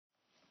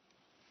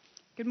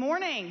Good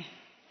morning.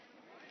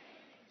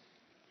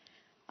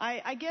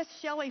 I guess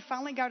Shelley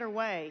finally got her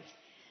way.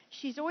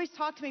 She's always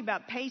talked to me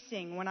about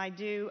pacing when I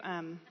do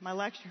my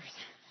lectures.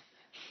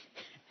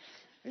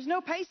 There's no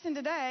pacing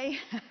today.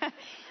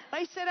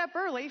 They set up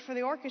early for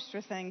the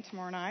orchestra thing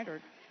tomorrow night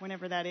or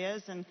whenever that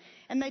is.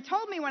 And they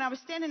told me when I was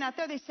standing out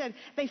there, they said,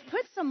 they've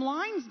put some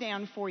lines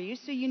down for you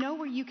so you know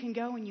where you can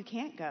go and you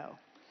can't go.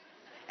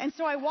 And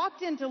so I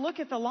walked in to look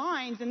at the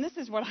lines, and this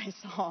is what I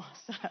saw.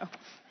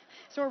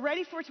 So we're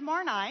ready for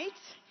tomorrow night,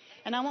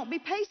 and I won't be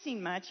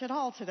pacing much at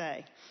all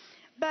today.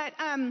 But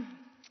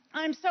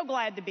I'm so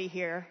glad to be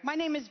here. My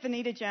name is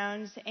Vanita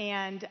Jones,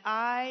 and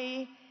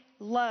I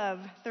love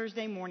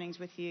Thursday mornings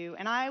with you.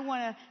 And I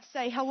want to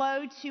say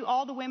hello to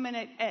all the women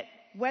at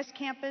West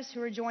Campus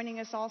who are joining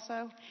us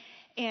also.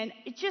 And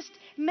it just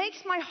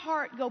makes my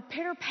heart go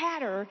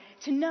pitter-patter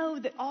to know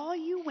that all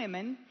you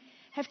women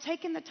have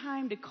taken the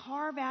time to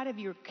carve out of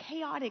your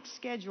chaotic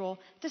schedule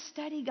to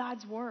study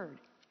God's Word.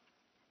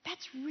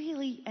 That's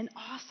really an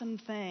awesome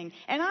thing.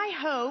 And I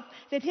hope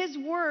that His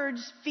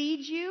words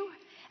feed you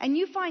and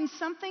you find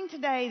something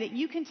today that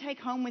you can take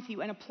home with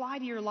you and apply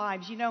to your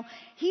lives. You know,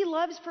 He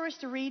loves for us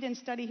to read and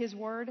study His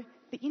Word,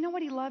 but you know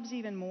what He loves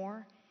even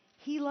more?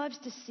 He loves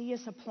to see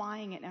us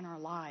applying it in our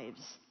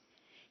lives.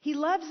 He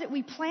loves that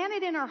we plant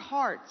it in our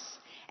hearts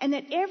and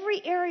that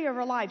every area of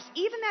our lives,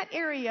 even that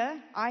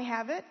area, I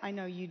have it, I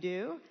know you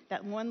do,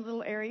 that one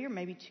little area,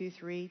 maybe 2,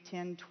 3,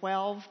 10,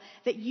 12,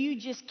 that you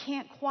just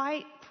can't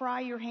quite pry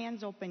your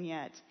hands open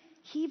yet.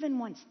 He even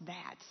wants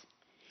that.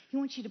 He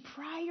wants you to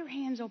pry your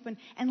hands open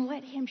and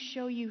let Him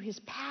show you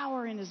His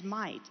power and His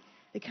might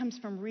that comes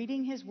from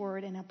reading His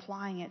Word and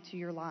applying it to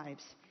your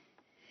lives.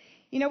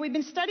 You know, we've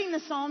been studying the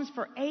Psalms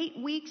for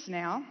 8 weeks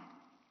now.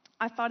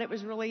 I thought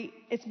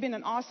it's been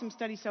an awesome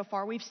study so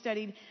far. We've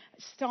studied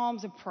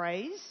Psalms of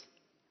praise.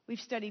 We've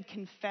studied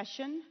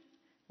confession,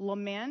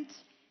 lament,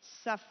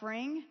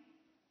 suffering,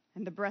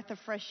 and the breath of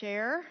fresh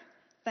air.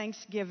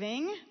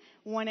 Thanksgiving.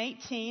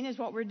 118 is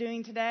what we're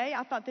doing today.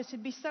 I thought this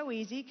would be so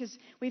easy because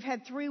we've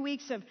had 3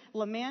 weeks of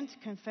lament,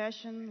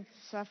 confession,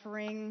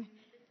 suffering.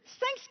 It's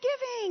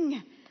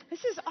Thanksgiving.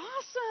 This is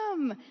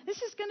awesome.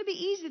 This is going to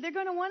be easy. They're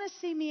going to want to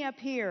see me up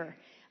here.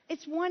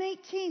 It's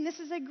 118.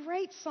 This is a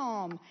great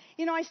psalm.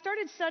 You know, I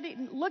started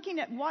looking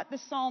at what the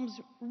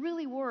Psalms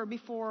really were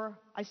before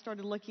I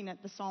started looking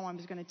at the psalm I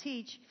was going to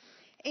teach.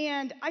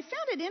 And I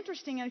found it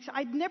interesting, and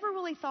I'd never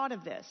really thought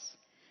of this.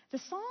 The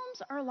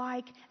Psalms are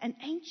like an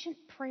ancient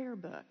prayer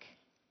book.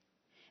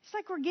 It's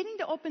like we're getting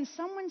to open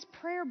someone's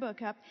prayer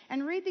book up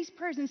and read these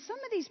prayers. And some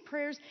of these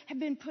prayers have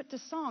been put to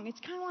song.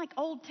 It's kind of like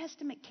Old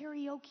Testament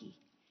karaoke.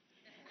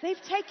 They've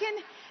taken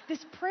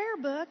this prayer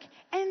book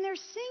and they're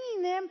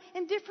singing them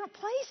in different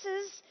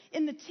places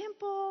in the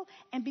temple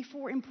and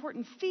before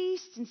important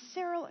feasts and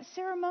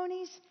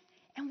ceremonies.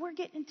 And we're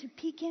getting to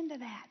peek into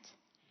that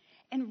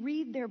and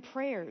read their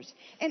prayers.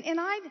 And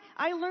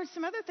I learned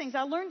some other things.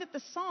 I learned that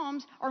the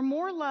Psalms are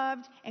more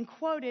loved and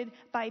quoted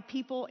by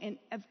people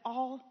of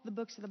all the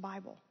books of the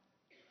Bible.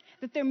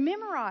 That they're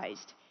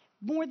memorized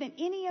more than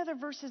any other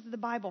verses of the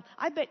Bible.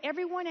 I bet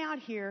everyone out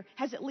here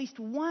has at least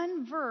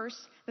one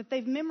verse that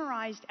they've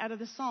memorized out of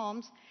the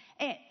Psalms.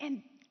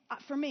 And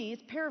for me,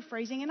 it's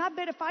paraphrasing. And I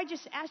bet if I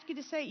just ask you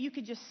to say it, you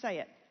could just say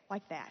it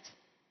like that.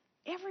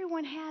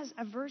 Everyone has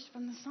a verse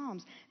from the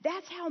Psalms.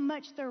 That's how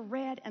much they're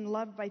read and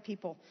loved by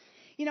people.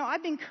 You know,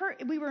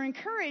 we were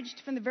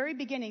encouraged from the very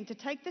beginning to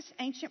take this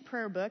ancient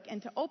prayer book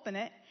and to open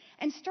it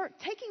and start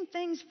taking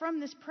things from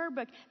this prayer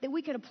book that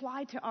we could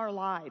apply to our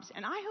lives.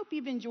 And I hope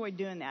you've enjoyed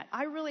doing that.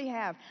 I really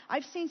have.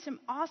 I've seen some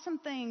awesome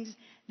things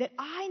that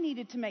I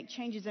needed to make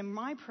changes in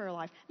my prayer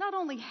life. Not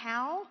only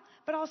how,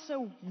 but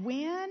also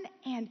when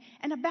and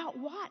about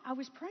what I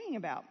was praying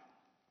about.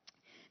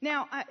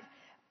 Now,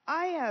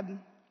 I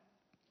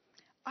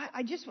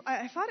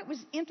thought it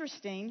was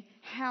interesting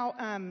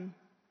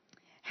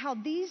how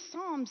these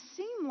Psalms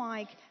seem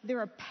like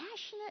they're a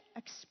passionate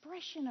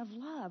expression of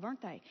love,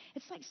 aren't they?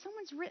 It's like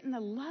someone's written a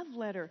love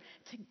letter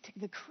to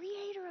the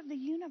Creator of the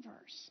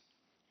universe.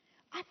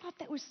 I thought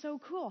that was so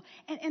cool.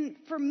 And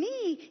for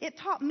me, it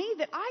taught me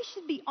that I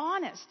should be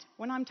honest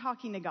when I'm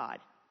talking to God.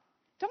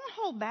 Don't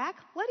hold back.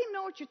 Let Him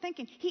know what you're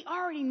thinking. He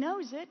already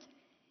knows it.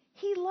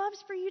 He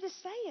loves for you to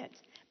say it.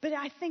 But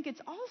I think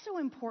it's also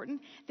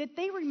important that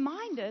they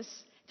remind us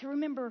to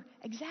remember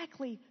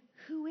exactly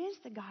who is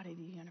the God of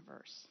the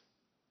universe.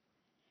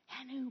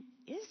 And who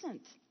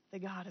isn't the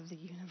God of the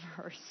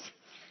universe?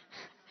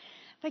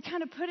 They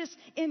kind of put us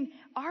in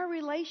our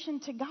relation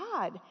to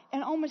God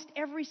in almost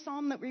every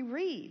psalm that we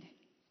read.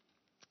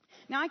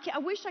 Now, I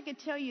wish I could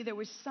tell you there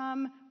was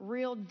some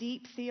real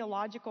deep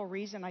theological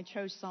reason I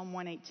chose Psalm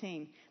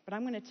 118, but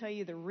I'm going to tell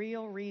you the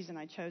real reason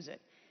I chose it.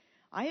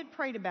 I had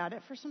prayed about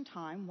it for some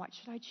time. What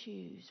should I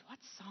choose? What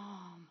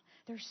psalm?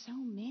 There's so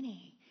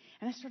many.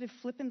 And I started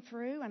flipping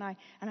through, and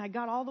I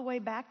got all the way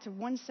back to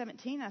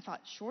 117. And I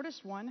thought,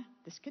 shortest one,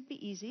 this could be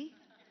easy.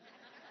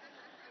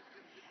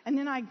 And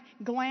then I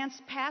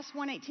glanced past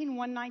 118,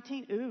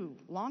 119. Ooh,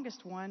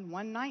 longest one,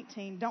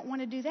 119. Don't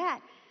want to do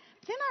that.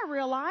 then I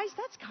realized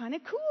that's kind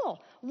of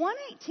cool.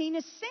 118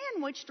 is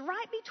sandwiched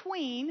right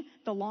between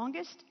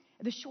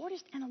the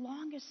shortest and the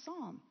longest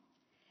psalm.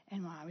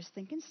 And when I was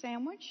thinking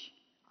sandwich,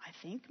 I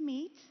think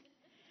meat.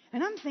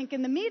 And I'm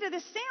thinking the meat of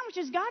this sandwich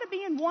has got to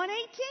be in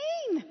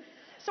 118.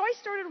 So I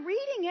started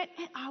reading it,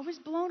 and I was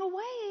blown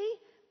away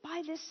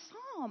by this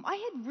psalm. I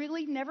had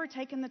really never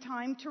taken the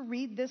time to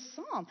read this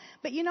psalm.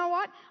 But you know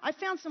what? I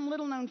found some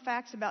little known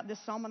facts about this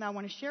psalm, and I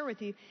want to share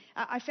with you.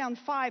 I found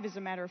 5, as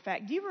a matter of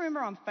fact. Do you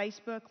remember on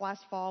Facebook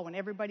last fall when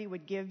everybody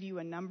would give you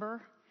a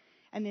number,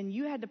 and then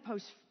you had to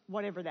post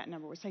whatever that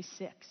number was, say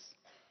 6?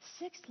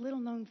 6 little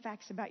known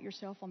facts about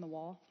yourself on the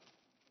wall.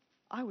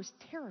 I was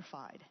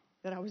terrified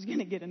that I was going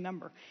to get a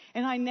number.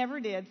 And I never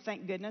did,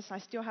 thank goodness. I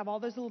still have all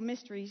those little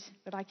mysteries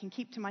that I can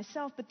keep to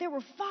myself. But there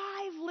were 5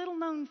 little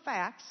known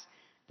facts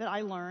that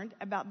I learned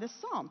about this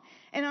psalm.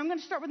 And I'm going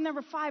to start with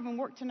number 5 and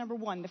work to number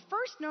 1. The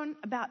first known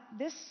about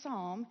this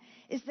psalm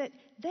is that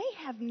they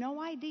have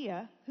no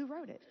idea who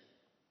wrote it.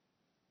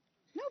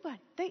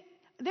 Nobody.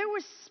 There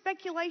was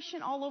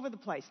speculation all over the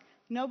place.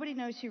 Nobody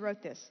knows who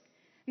wrote this.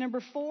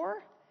 Number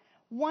 4,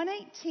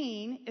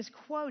 118 is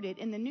quoted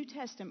in the New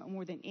Testament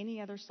more than any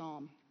other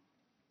psalm.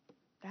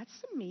 That's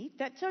some meat.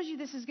 That tells you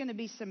this is going to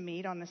be some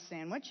meat on the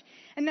sandwich.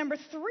 And number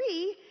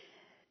 3,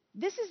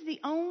 this is the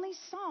only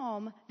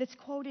psalm that's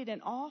quoted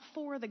in all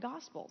 4 of the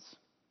Gospels.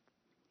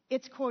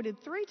 It's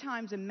quoted 3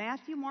 times in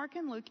Matthew, Mark,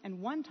 and Luke,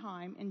 and 1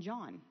 time in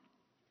John.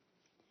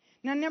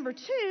 Now, number 2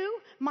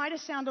 might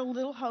have sounded a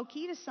little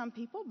hokey to some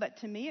people, but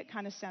to me it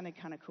kind of sounded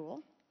kind of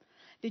cool.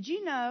 Did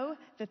you know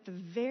that the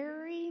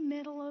very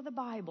middle of the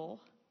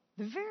Bible,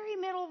 the very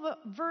middle of the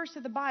verse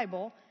of the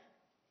Bible,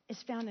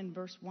 is found in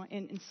verse 1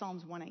 in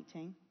Psalms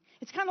 118?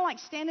 It's kind of like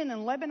standing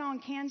in Lebanon,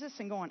 Kansas,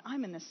 and going,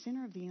 I'm in the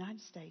center of the United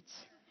States.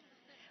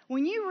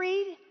 When you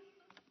read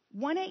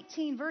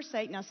 118 verse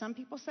 8, now some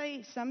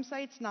say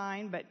it's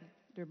 9, but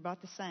they're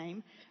about the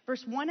same.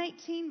 Verse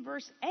 118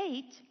 verse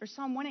 8, or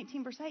Psalm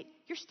 118 verse 8,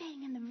 you're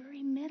staying in the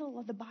very middle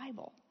of the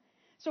Bible.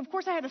 So of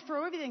course I had to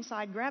throw everything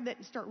aside, grab that,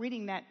 and start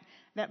reading that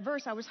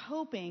verse. I was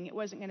hoping it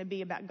wasn't going to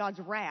be about God's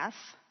wrath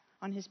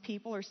on his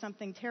people or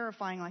something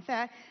terrifying like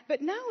that.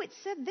 But no, it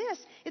said this.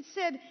 It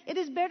said, it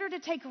is better to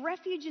take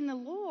refuge in the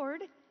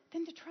Lord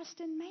than to trust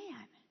in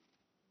man.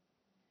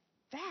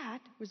 That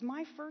was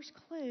my first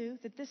clue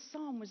that this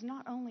psalm was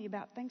not only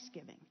about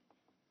Thanksgiving.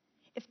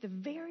 If the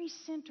very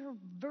center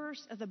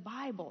verse of the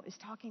Bible is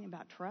talking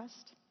about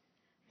trust,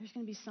 there's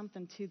going to be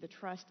something to the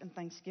trust and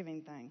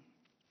Thanksgiving thing.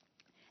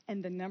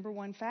 And the number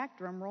 1 fact,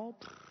 drum roll,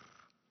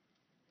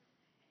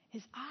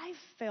 is I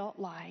felt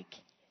like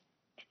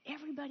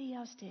everybody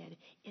else did.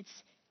 It's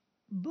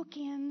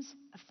bookends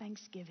of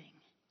Thanksgiving.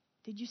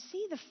 Did you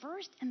see the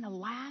first and the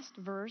last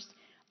verse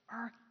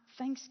are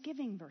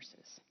Thanksgiving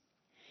verses?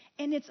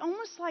 And it's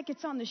almost like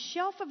it's on the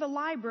shelf of a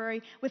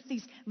library with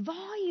these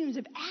volumes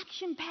of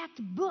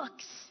action-packed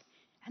books,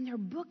 and they're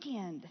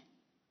bookend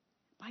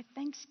by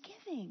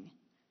Thanksgiving.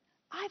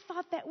 I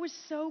thought that was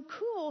so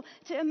cool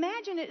to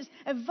imagine it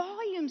as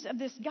volumes of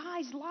this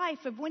guy's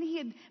life of when he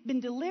had been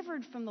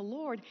delivered from the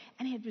Lord,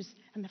 and it was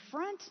in the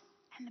front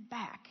and the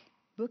back,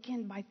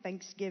 bookend by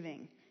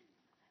Thanksgiving.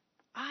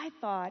 I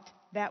thought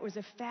that was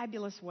a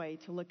fabulous way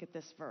to look at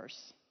this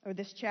verse, or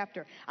this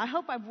chapter. I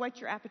hope I've whet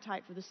your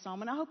appetite for this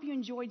psalm, and I hope you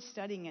enjoyed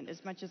studying it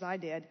as much as I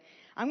did.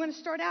 I'm going to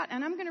start out,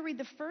 and I'm going to read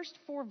the first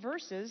 4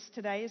 verses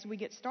today as we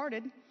get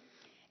started.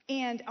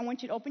 And I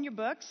want you to open your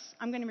books.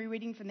 I'm going to be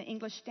reading from the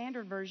English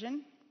Standard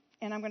Version,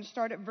 and I'm going to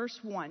start at verse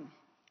 1.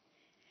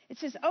 It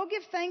says, "Oh,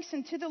 give thanks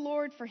unto the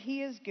Lord, for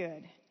he is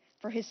good,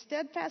 for his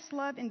steadfast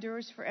love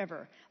endures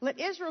forever. Let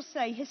Israel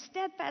say, his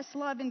steadfast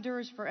love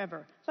endures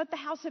forever. Let the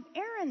house of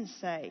Aaron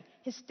say,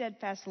 his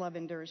steadfast love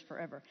endures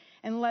forever.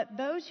 And let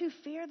those who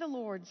fear the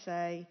Lord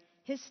say,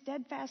 his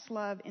steadfast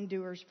love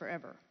endures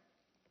forever."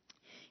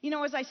 You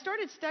know, as I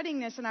started studying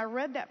this and I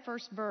read that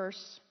first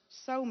verse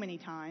so many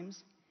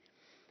times,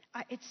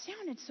 it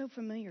sounded so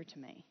familiar to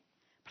me.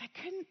 But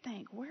I couldn't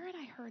think, where had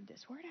I heard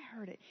this? Where had I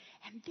heard it?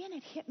 And then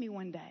it hit me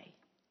one day.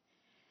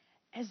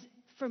 As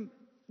from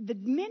the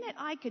minute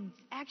I could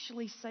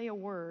actually say a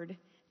word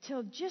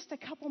till just a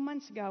couple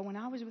months ago when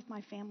I was with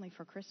my family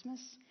for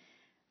Christmas,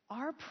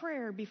 our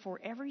prayer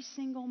before every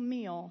single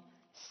meal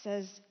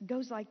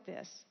goes like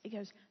this. It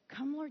goes,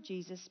 "Come, Lord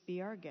Jesus,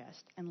 be our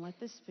guest, and let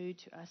this food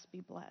to us be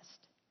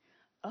blessed.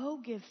 Oh,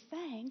 give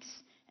thanks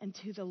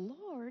unto the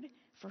Lord,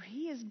 for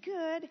he is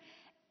good,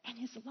 and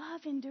his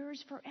love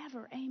endures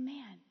forever.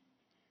 Amen."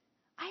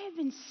 I have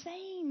been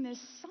saying this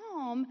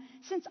psalm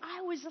since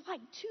I was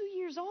like 2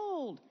 years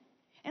old.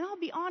 And I'll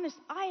be honest,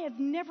 I have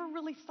never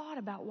really thought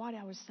about what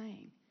I was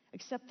saying,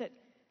 except that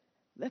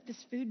let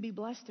this food be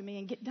blessed to me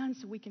and get done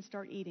so we can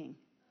start eating.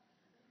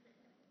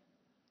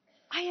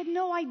 I had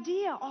no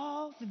idea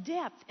all the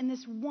depth in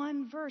this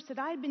one verse that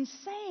I had been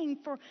saying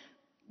for,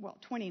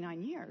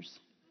 29 years,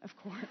 of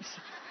course.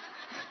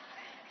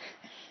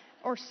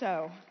 Or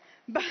so.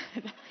 But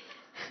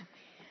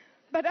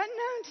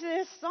unknown to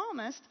this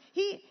psalmist,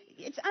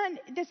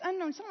 this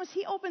unknown psalmist,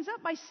 he opens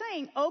up by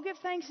saying, "Oh, give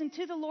thanks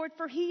unto the Lord,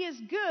 for he is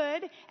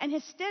good, and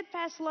his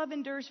steadfast love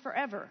endures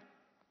forever."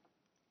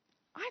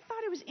 I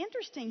thought it was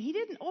interesting. He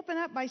didn't open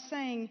up by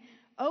saying,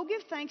 "Oh,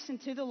 give thanks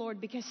unto the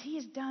Lord because he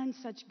has done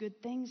such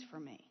good things for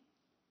me."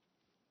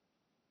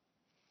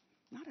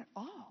 Not at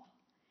all.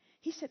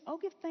 He said, "Oh,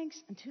 give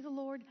thanks unto the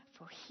Lord,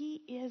 for he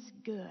is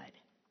good."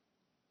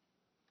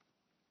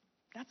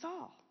 That's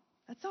all.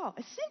 That's all.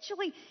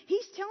 Essentially,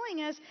 he's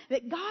telling us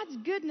that God's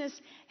goodness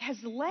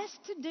has less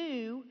to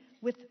do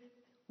with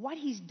what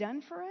he's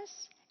done for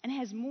us and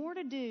has more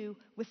to do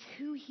with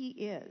who he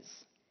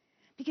is.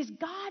 Because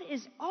God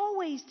is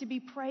always to be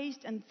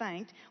praised and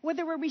thanked,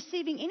 whether we're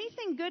receiving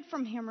anything good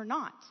from him or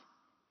not,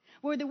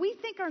 whether we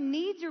think our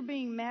needs are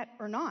being met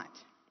or not.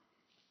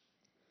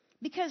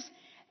 Because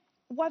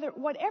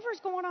whatever's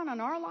going on in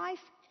our life,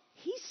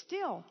 he's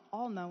still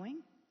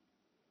all-knowing.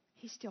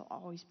 He's still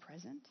always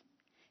present.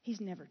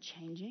 He's never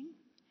changing.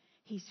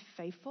 He's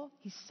faithful.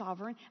 He's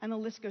sovereign. And the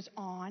list goes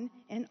on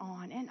and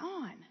on and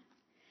on.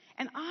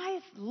 And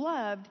I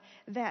loved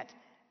that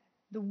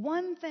the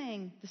one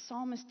thing the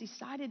psalmist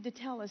decided to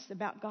tell us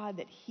about God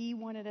that he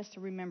wanted us to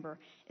remember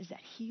is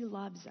that he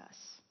loves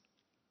us.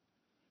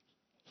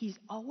 He's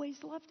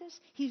always loved us.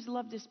 He's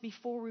loved us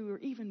before we were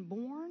even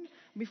born,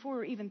 before we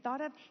were even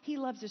thought of. He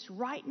loves us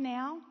right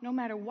now, no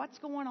matter what's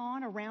going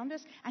on around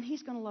us, and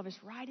he's going to love us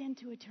right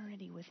into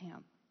eternity with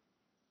him.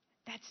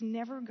 That's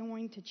never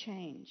going to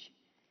change.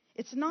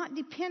 It's not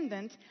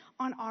dependent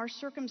on our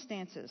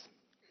circumstances.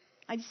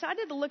 I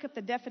decided to look up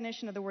the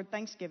definition of the word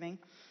thanksgiving,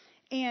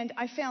 and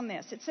I found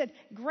this. It said,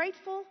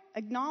 grateful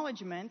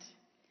acknowledgement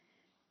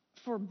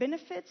for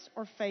benefits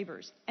or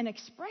favors, an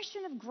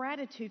expression of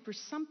gratitude for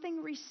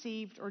something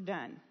received or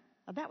done.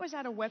 Now, that was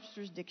out of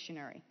Webster's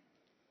dictionary.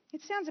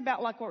 It sounds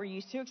about like what we're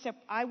used to,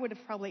 except I would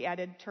have probably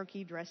added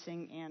turkey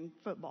dressing and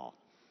football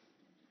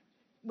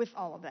with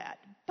all of that.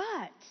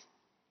 But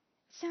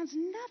sounds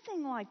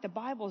nothing like the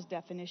Bible's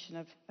definition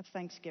of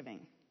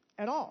thanksgiving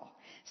at all.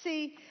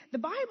 See, the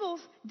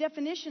Bible's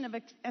definition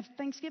of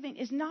thanksgiving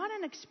is not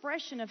an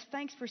expression of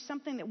thanks for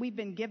something that we've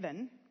been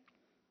given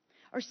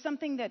or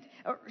something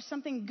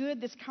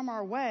good that's come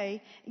our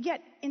way.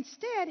 Yet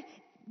instead,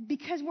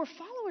 because we're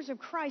followers of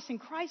Christ and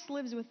Christ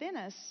lives within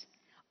us,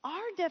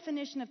 our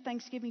definition of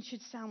thanksgiving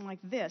should sound like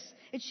this.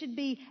 It should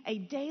be a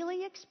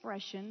daily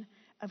expression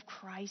of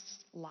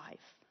Christ's life.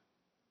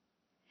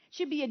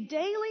 Should be a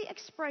daily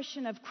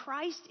expression of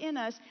Christ in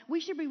us.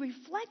 We should be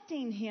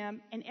reflecting him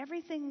in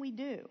everything we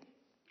do.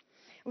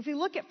 If you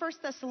look at 1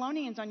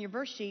 Thessalonians on your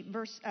verse sheet,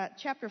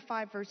 chapter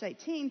 5, verse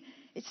 18,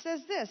 it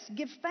says this,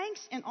 give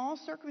thanks in all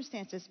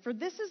circumstances, for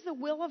this is the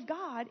will of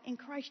God in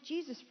Christ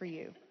Jesus for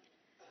you.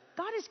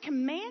 God is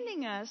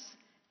commanding us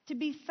to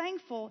be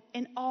thankful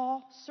in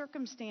all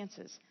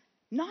circumstances,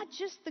 not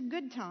just the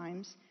good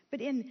times,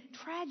 but in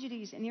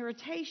tragedies and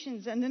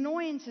irritations and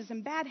annoyances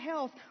and bad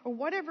health or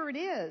whatever it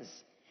is.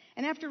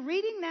 And after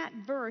reading that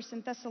verse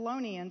in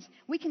Thessalonians,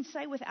 we can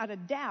say without a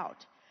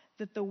doubt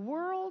that the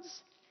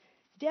world's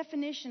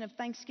definition of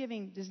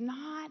thanksgiving does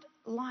not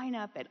line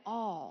up at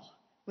all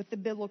with the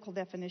biblical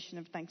definition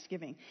of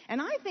thanksgiving.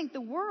 And I think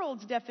the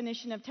world's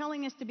definition of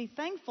telling us to be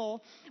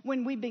thankful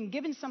when we've been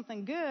given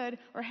something good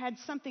or had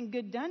something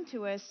good done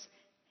to us,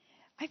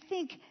 I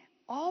think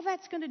all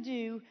that's going to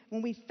do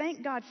when we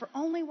thank God for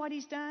only what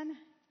he's done,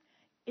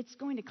 it's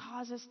going to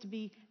cause us to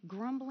be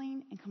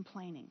grumbling and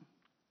complaining.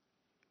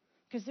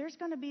 Because there's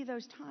going to be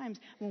those times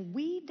when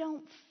we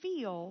don't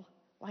feel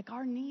like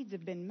our needs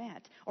have been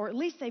met. Or at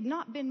least they've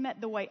not been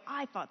met the way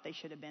I thought they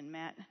should have been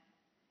met.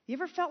 You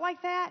ever felt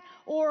like that?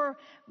 Or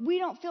we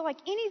don't feel like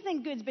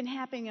anything good's been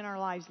happening in our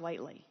lives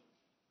lately.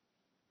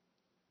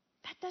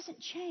 That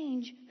doesn't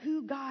change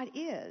who God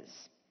is.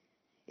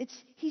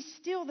 He's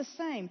still the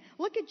same.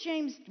 Look at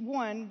James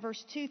 1,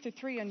 verse 2 through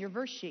 3 on your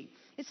verse sheet.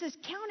 It says,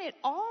 count it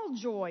all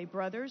joy,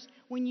 brothers,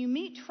 when you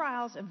meet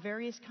trials of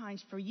various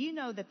kinds, for you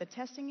know that the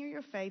testing of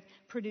your faith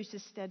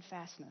produces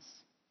steadfastness.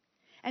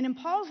 And in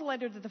Paul's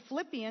letter to the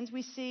Philippians,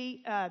 we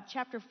see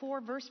chapter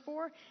 4, verse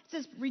 4. It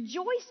says,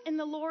 rejoice in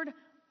the Lord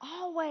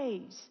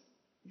always.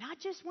 Not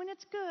just when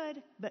it's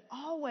good, but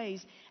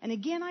always. And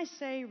again, I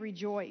say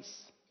rejoice.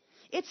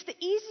 It's the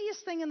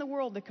easiest thing in the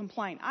world to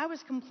complain. I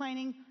was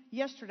complaining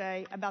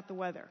yesterday about the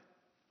weather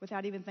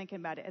without even thinking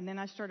about it. And then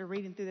I started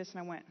reading through this and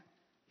I went,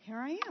 here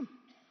I am.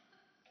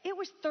 It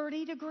was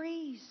 30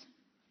 degrees.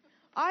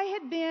 I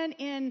had been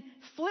in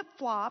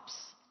flip-flops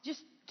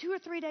just 2 or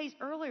 3 days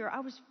earlier.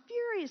 I was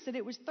furious that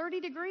it was 30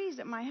 degrees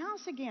at my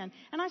house again.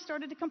 And I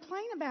started to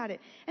complain about it.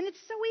 And it's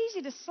so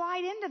easy to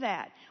slide into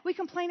that. We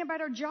complain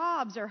about our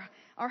jobs,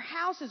 our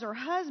houses, our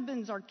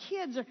husbands, our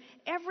kids, or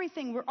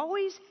everything. We're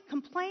always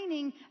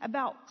complaining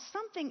about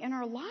something in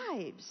our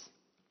lives.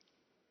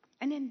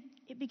 And then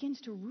it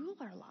begins to rule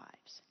our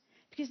lives.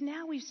 Because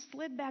now we've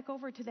slid back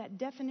over to that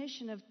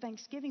definition of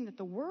thanksgiving that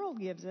the world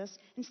gives us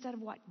instead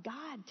of what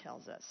God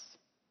tells us.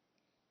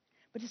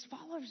 But as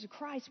followers of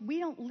Christ, we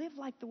don't live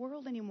like the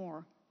world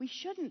anymore. We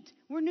shouldn't.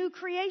 We're new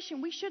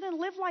creation. We shouldn't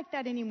live like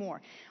that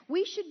anymore.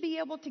 We should be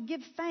able to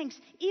give thanks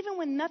even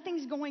when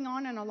nothing's going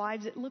on in our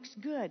lives that looks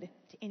good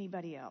to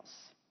anybody else.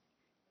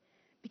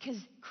 Because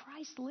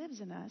Christ lives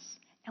in us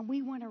and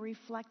we want to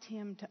reflect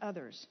him to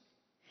others.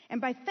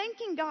 And by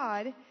thanking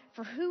God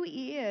for who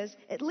He is,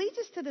 it leads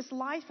us to this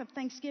life of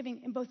thanksgiving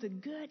in both the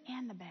good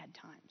and the bad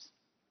times.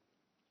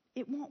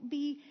 It won't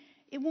be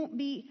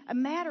a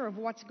matter of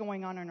what's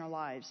going on in our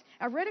lives.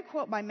 I read a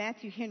quote by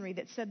Matthew Henry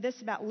that said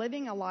this about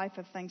living a life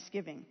of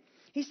thanksgiving.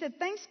 He said,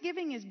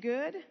 "Thanksgiving is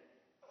good,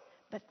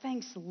 but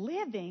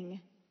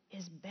thanks-living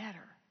is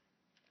better."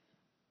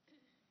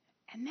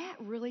 And that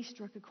really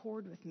struck a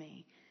chord with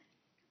me.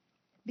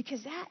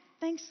 Because that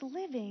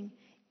thanks-living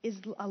is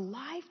a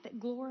life that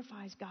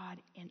glorifies God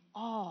in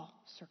all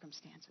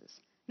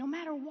circumstances, no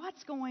matter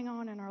what's going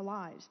on in our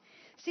lives.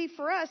 See,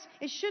 for us,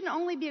 it shouldn't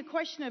only be a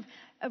question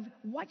of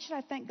what should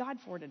I thank God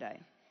for today?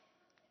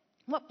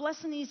 What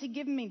blessing has He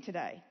given me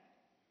today?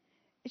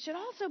 It should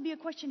also be a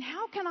question,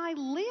 how can I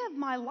live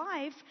my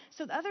life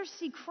so that others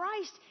see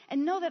Christ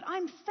and know that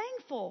I'm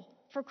thankful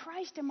for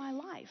Christ in my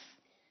life?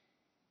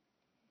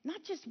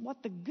 Not just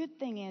what the good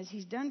thing is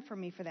He's done for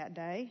me for that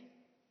day.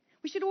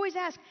 We should always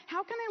ask,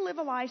 how can I live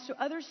a life so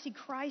others see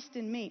Christ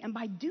in me? And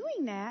by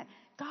doing that,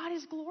 God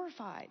is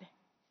glorified.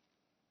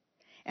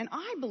 And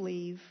I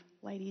believe,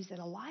 ladies, that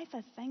a life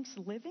of thanks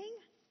living,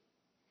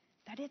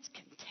 that it's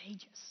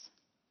contagious.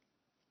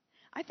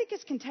 I think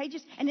it's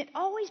contagious, and it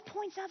always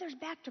points others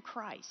back to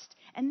Christ.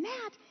 And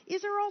that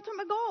is our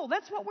ultimate goal.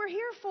 That's what we're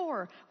here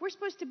for. We're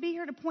supposed to be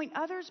here to point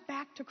others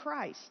back to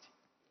Christ.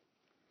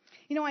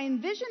 You know, I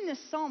envisioned this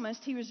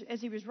psalmist,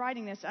 as he was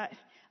writing this,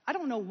 I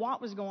don't know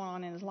what was going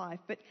on in his life,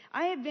 but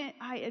I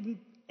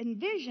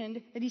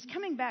envisioned that he's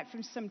coming back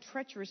from some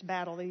treacherous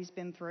battle that he's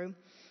been through.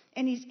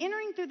 And he's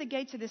entering through the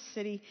gates of this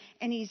city,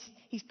 and he's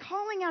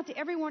calling out to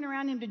everyone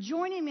around him to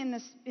join him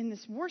in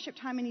this worship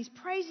time, and he's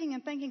praising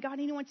and thanking God,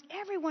 and he wants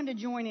everyone to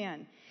join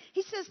in.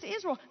 He says to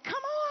Israel,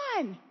 "Come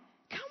on,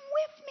 come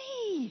with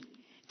me.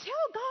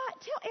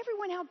 Tell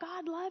everyone how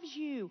God loves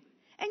you.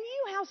 And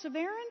you, house of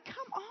Aaron,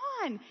 come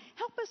on,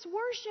 help us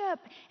worship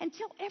and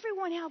tell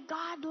everyone how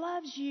God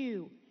loves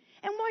you.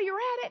 And while you're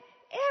at it,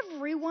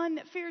 everyone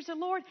that fears the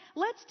Lord,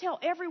 let's tell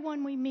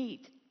everyone we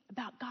meet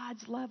about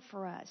God's love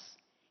for us."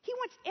 He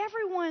wants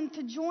everyone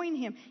to join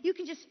him. You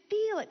can just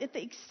feel it, that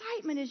the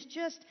excitement is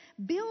just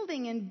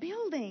building and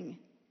building.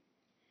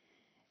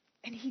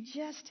 And he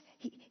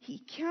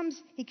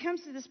comes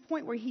to this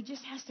point where he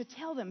just has to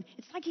tell them.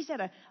 It's like he's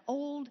at an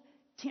old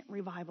tent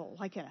revival,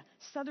 like a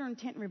southern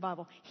tent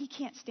revival. He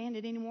can't stand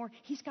it anymore.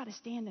 He's got to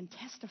stand and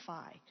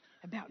testify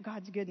about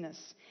God's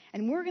goodness.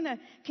 And we're going to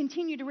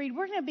continue to read.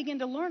 We're going to begin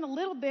to learn a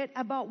little bit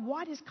about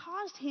what has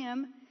caused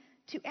him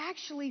to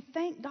actually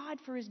thank God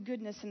for His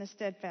goodness and His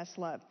steadfast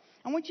love.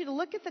 I want you to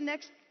look at the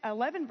next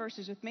 11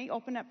 verses with me.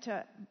 Open up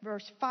to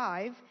verse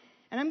 5.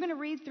 And I'm going to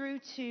read through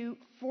to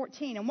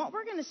 14. And what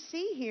we're going to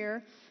see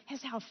here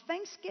is how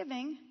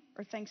thanksgiving,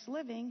 or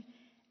thanks-living,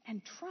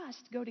 and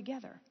trust go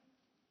together.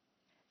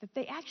 That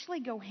they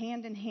actually go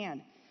hand in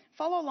hand.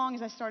 Follow along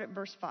as I start at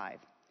verse 5.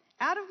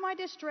 "Out of my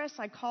distress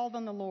I called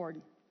on the Lord.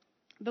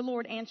 The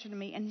Lord answered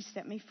me, and He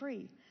set me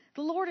free.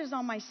 The Lord is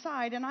on my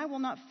side, and I will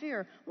not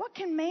fear. What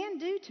can man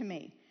do to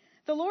me?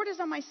 The Lord is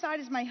on my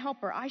side as my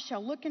helper. I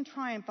shall look in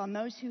triumph on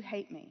those who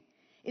hate me.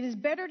 It is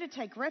better to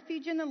take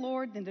refuge in the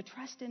Lord than to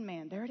trust in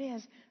man." There it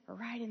is,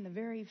 right in the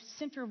very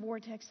center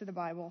vortex of the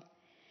Bible.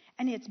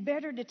 "And it's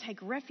better to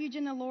take refuge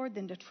in the Lord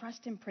than to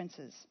trust in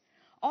princes.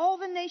 All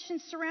the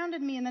nations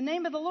surrounded me. In the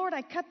name of the Lord,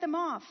 I cut them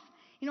off."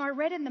 You know, I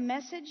read in the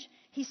Message,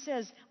 he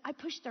says, "I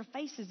pushed their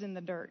faces in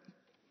the dirt."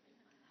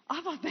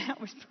 I thought that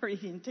was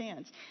pretty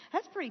intense.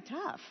 That's pretty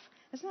tough.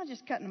 It's not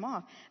just cutting them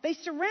off. "They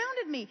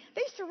surrounded me.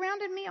 They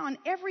surrounded me on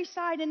every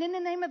side. And in the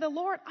name of the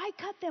Lord, I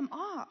cut them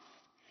off.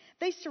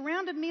 They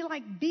surrounded me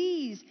like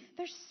bees.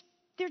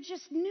 They're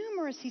just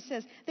numerous," he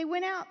says. "They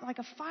went out like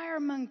a fire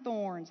among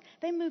thorns.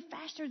 They moved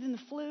faster than the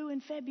flu in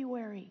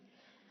February."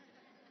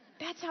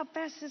 That's how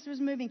fast this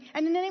was moving.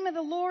 "And in the name of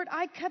the Lord,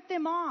 I cut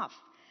them off.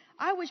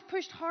 I was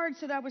pushed hard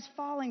so that I was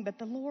falling, but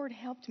the Lord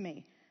helped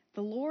me.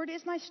 The Lord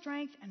is my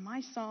strength and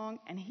my song,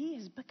 and He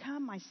has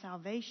become my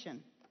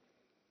salvation."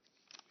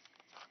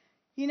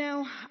 You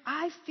know,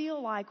 I feel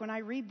like when I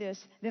read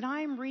this that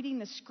I am reading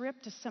the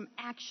script to some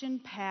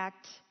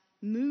action-packed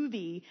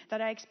movie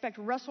that I expect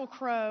Russell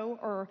Crowe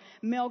or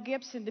Mel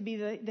Gibson to be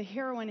the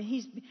hero, and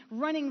he's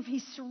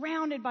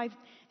surrounded by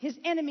his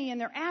enemy, and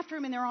they're after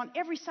him, and they're on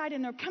every side,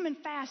 and they're coming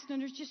fast,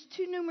 and there's just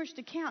too numerous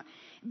to count.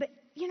 But,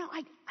 you know,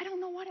 I don't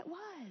know what it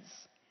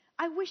was.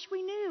 I wish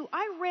we knew.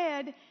 I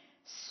read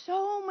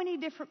so many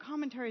different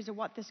commentaries of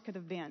what this could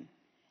have been.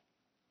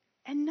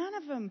 And none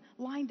of them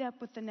lined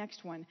up with the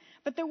next one.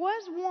 But there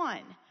was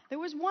one. There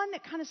was one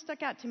that kind of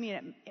stuck out to me.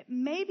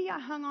 Maybe I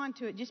hung on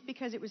to it just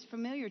because it was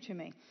familiar to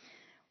me.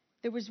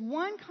 There was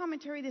one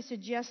commentary that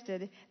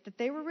suggested that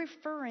they were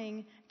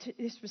referring to,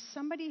 this was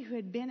somebody who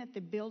had been at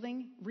the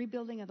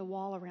rebuilding of the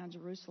wall around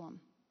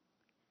Jerusalem.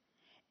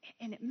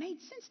 And it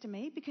made sense to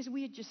me because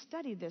we had just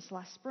studied this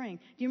last spring.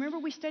 Do you remember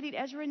we studied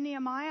Ezra and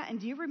Nehemiah? And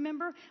do you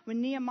remember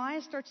when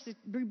Nehemiah starts to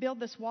rebuild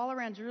this wall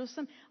around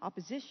Jerusalem?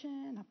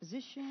 Opposition,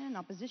 opposition,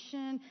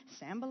 opposition.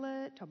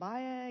 Sanballat,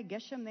 Tobiah,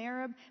 Geshem the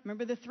Arab.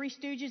 Remember the three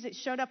stooges that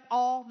showed up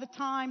all the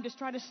time to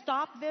try to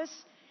stop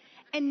this?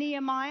 And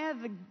Nehemiah,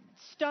 the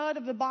stud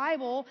of the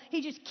Bible.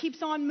 He just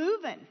keeps on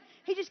moving.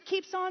 He just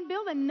keeps on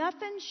building.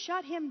 Nothing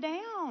shut him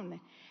down.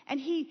 And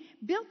he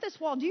built this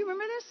wall. Do you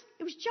remember this?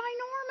 It was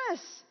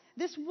ginormous.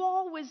 This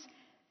wall was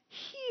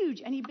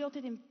huge, and he built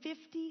it in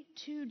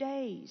 52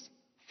 days.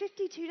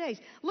 52 days.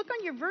 Look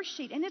on your verse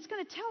sheet, and it's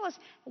going to tell us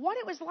what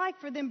it was like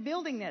for them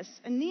building this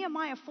in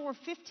Nehemiah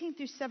 4:15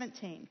 through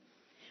 17.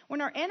 When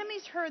our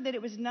enemies heard that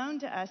it was known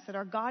to us that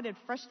our God had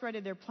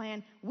frustrated their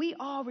plan, we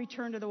all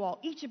returned to the wall,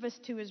 each of us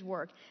to his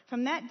work.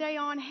 From that day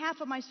on,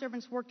 half of my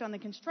servants worked on the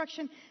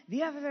construction.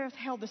 The others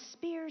held the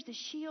spears, the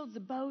shields, the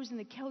bows, and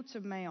the coats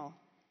of mail.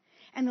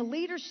 And the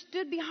leaders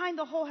stood behind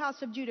the whole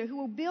house of Judah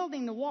who were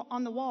building the wall,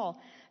 on the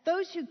wall.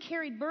 Those who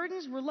carried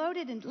burdens were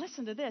loaded, and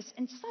listen to this,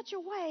 in such a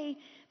way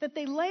that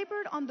they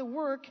labored on the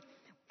work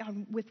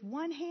with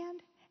one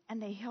hand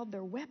and they held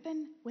their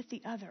weapon with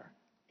the other.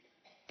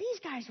 These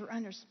guys were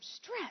under some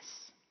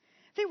stress.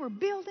 They were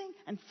building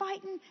and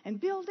fighting and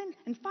building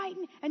and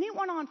fighting, and it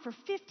went on for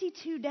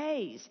 52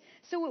 days.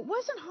 So it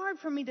wasn't hard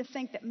for me to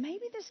think that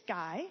maybe this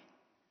guy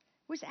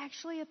was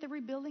actually at the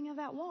rebuilding of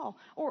that wall.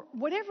 Or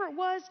whatever it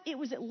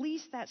was at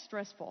least that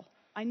stressful.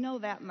 I know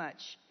that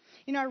much.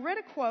 You know, I read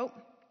a quote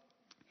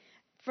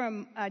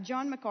from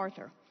John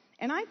MacArthur,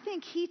 and I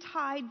think he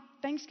tied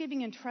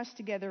thanksgiving and trust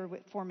together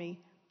for me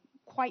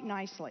quite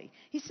nicely.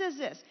 He says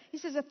this. He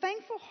says, a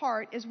thankful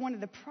heart is one of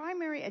the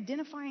primary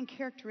identifying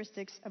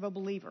characteristics of a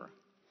believer.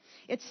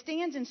 It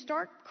stands in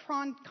stark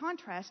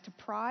contrast to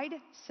pride,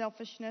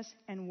 selfishness,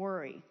 and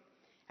worry.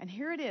 And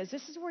here it is.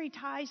 This is where he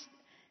ties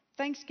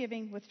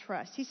thanksgiving with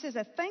trust. He says,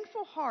 a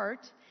thankful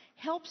heart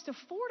helps to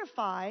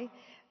fortify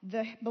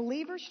the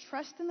believer's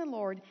trust in the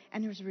Lord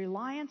and his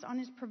reliance on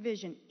his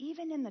provision,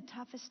 even in the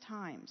toughest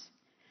times.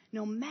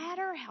 No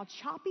matter how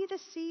choppy the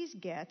seas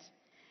get,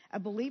 a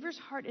believer's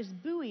heart is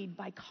buoyed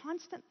by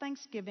constant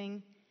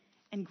thanksgiving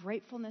and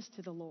gratefulness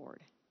to the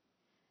Lord.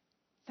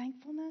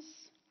 Thankfulness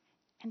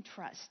and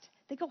trust,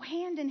 they go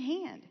hand in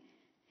hand.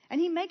 And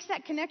he makes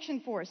that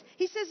connection for us.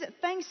 He says that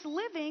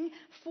thanksgiving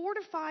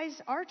fortifies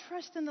our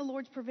trust in the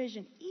Lord's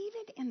provision,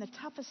 even in the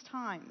toughest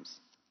times.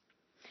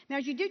 Now,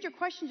 as you did your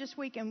question this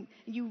week and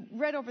you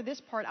read over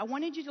this part, I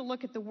wanted you to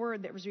look at the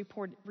word that was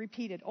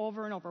repeated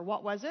over and over.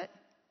 What was it?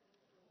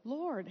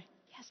 Lord.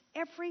 Yes,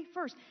 every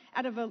verse.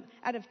 Out of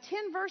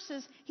 10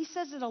 verses, he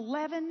says it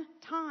 11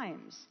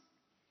 times.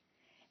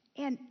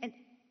 And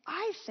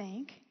I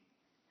think,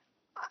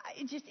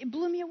 it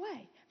blew me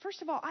away.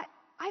 First of all,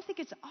 I think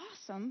it's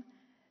awesome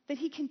that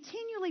he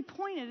continually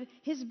pointed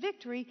his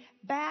victory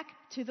back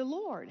to the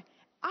Lord.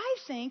 I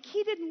think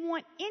he didn't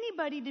want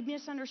anybody to be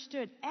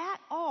misunderstood at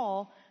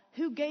all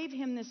who gave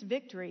him this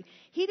victory.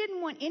 He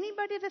didn't want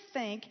anybody to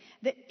think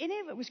that any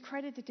of it was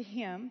credited to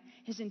him,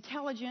 his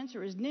intelligence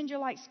or his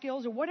ninja-like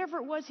skills or whatever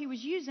it was he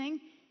was using,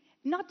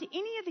 not to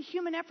any of the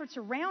human efforts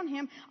around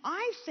him.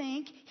 I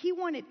think he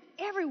wanted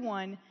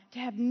everyone to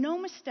have no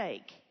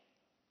mistake,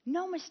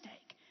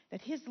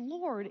 that his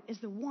Lord is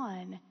the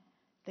one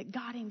that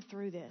got him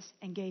through this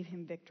and gave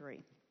him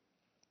victory.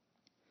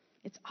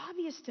 It's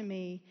obvious to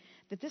me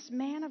that this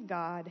man of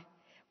God,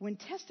 when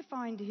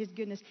testifying to his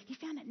goodness, he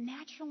found it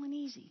natural and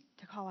easy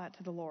to call out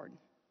to the Lord.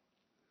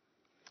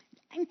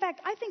 In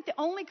fact, I think the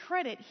only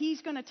credit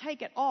he's going to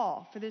take at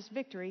all for this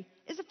victory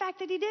is the fact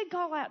that he did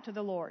call out to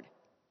the Lord.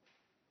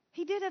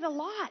 He did it a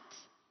lot.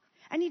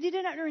 And he did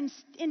it under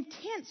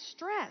intense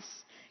stress.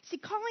 See,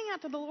 calling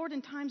out to the Lord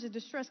in times of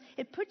distress,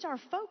 it puts our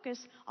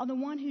focus on the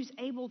one who's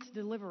able to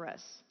deliver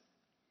us.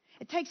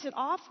 It takes it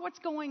off what's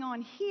going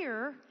on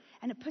here,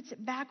 and it puts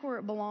it back where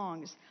it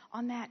belongs,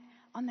 on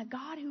the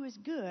God who is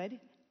good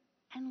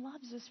and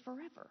loves us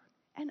forever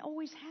and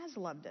always has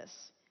loved us.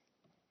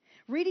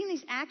 Reading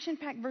these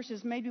action-packed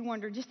verses made me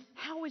wonder just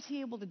how was he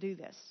able to do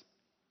this?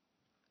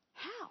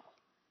 How?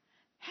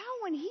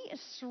 How, when he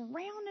is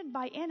surrounded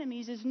by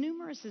enemies as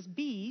numerous as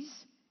bees,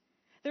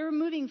 they're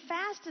moving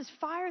fast as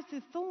fire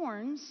through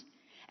thorns,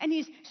 and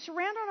he's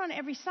surrounded on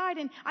every side,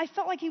 and I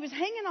felt like he was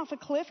hanging off a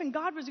cliff and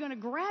God was going to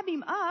grab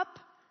him up.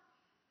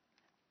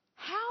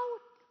 How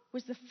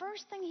was the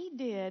first thing he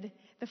did,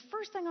 the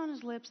first thing on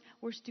his lips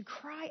was to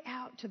cry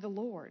out to the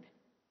Lord?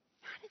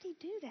 How did he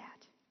do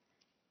that?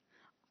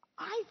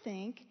 I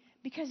think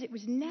because it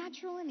was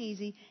natural and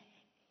easy,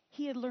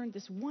 he had learned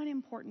this one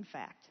important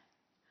fact.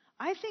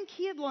 I think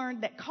he had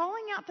learned that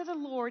calling out to the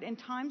Lord in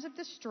times of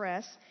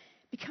distress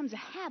becomes a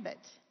habit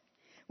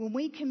when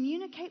we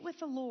communicate with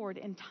the Lord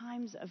in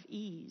times of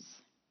ease.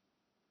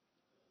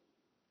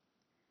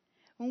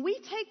 When we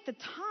take the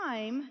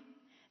time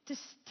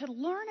to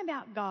learn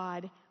about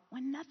God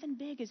when nothing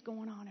big is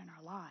going on in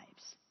our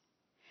lives.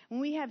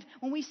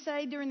 When we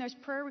say during those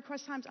prayer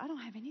request times, I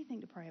don't have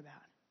anything to pray about.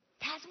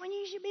 That's when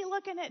you should be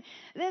looking at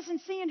this and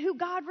seeing who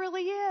God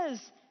really is.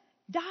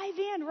 Dive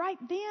in right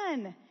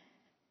then.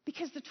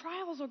 Because the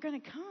trials are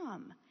going to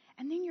come,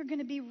 and then you're going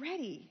to be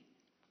ready.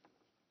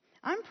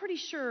 I'm pretty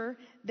sure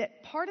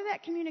that part of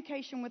that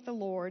communication with the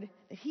Lord,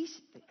 that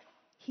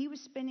he was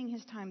spending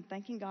his time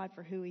thanking God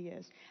for who he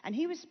is. And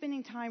he was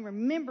spending time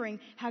remembering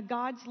how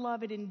God's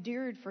love had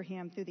endured for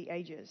him through the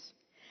ages.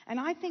 And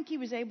I think he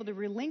was able to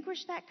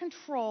relinquish that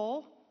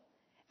control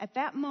at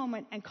that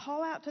moment and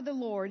call out to the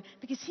Lord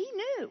because he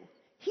knew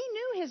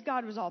his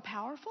God was all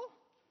powerful.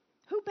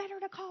 Who better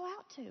to call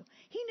out to?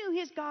 He knew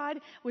his God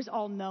was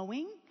all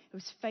knowing,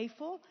 was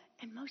faithful,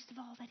 and most of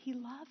all that he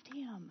loved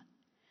him.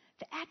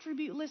 The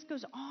attribute list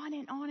goes on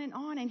and on and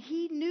on, and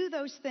he knew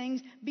those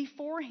things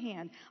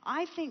beforehand.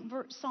 I think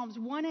Psalms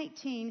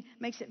 118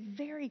 makes it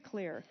very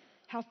clear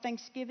how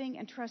thanksgiving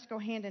and trust go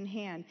hand in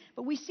hand.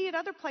 But we see it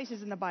other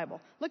places in the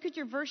Bible. Look at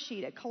your verse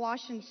sheet at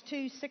Colossians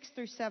 2, 6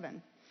 through 7.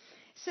 It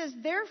says,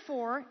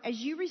 therefore, as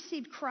you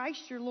received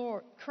Christ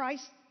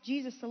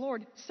Jesus the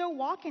Lord, so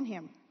walk in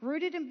him,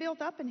 rooted and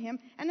built up in him,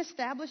 and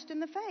established in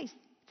the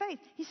faith.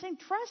 He's saying,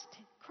 trust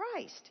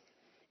Christ,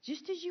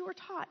 just as you were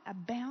taught,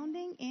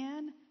 abounding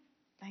in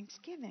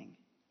thanksgiving.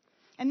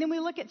 And then we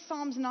look at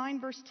Psalms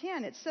 9, verse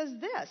 10. It says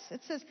this.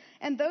 It says,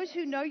 and those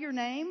who know your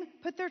name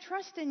put their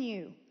trust in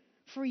you.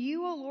 For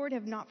you, O Lord,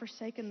 have not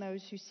forsaken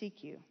those who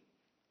seek you.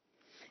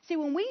 See,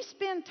 when we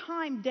spend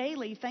time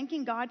daily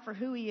thanking God for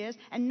who he is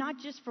and not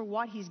just for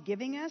what he's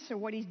giving us or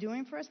what he's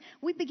doing for us,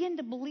 we begin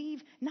to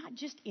believe not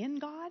just in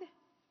God.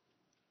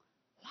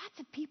 Lots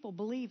of people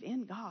believe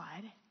in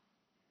God.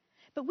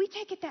 But we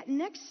take it that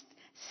next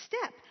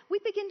step. We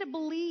begin to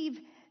believe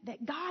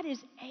that God is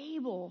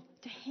able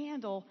to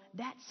handle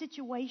that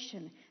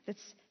situation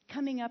that's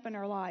coming up in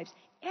our lives.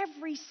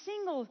 Every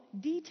single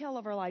detail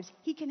of our lives,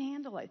 he can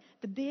handle it,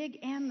 the big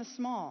and the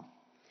small.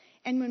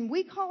 And when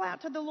we call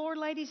out to the Lord,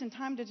 ladies, in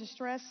time of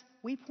distress,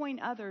 we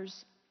point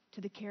others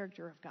to the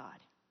character of God.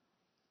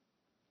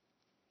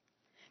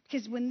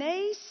 Because when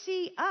they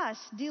see us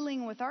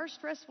dealing with our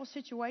stressful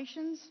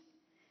situations,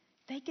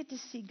 they get to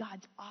see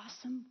God's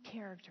awesome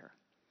character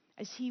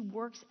as he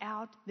works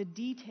out the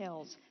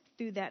details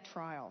through that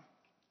trial.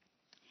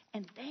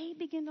 And they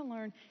begin to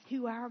learn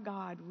who our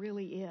God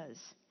really is.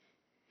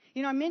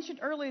 You know, I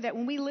mentioned earlier that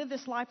when we live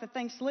this life of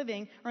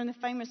thanksgiving, or in the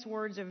famous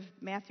words of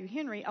Matthew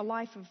Henry, a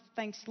life of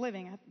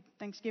thanksgiving,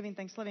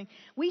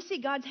 we see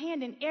God's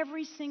hand in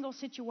every single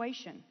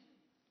situation.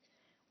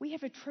 We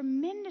have a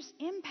tremendous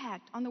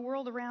impact on the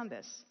world around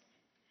us.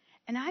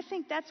 And I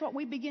think that's what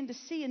we begin to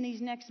see in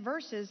these next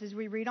verses as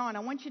we read on. I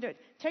want you to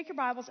take your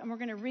Bibles and we're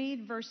going to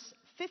read verse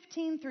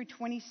 15 through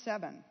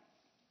 27.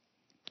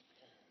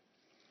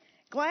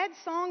 Glad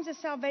songs of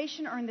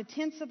salvation are in the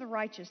tents of the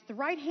righteous. The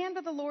right hand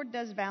of the Lord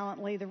does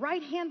valiantly. The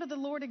right hand of the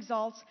Lord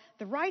exalts.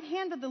 The right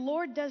hand of the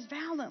Lord does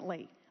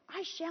valiantly.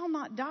 I shall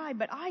not die,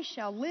 but I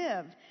shall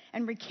live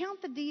and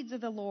recount the deeds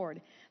of the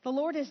Lord. The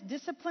Lord has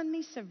disciplined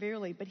me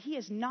severely, but he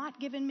has not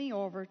given me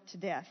over to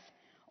death.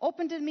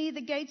 Open to me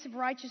the gates of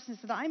righteousness,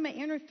 that I may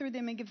enter through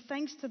them and give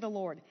thanks to the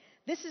Lord.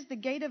 This is the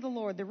gate of the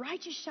Lord. The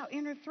righteous shall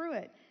enter through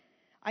it.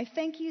 I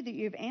thank you that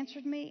you have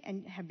answered me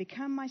and have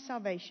become my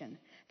salvation.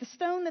 The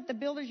stone that the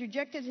builders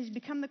rejected has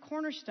become the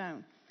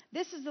cornerstone.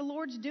 This is the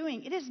Lord's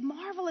doing. It is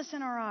marvelous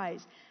in our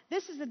eyes.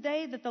 This is the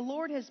day that the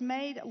Lord has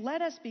made.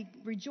 Let us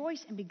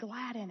rejoice and be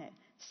glad in it.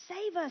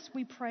 Save us,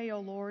 we pray, O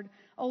Lord.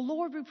 O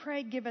Lord, we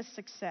pray, give us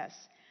success.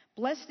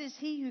 Blessed is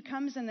he who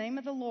comes in the name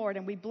of the Lord,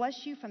 and we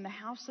bless you from the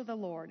house of the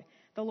Lord.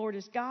 The Lord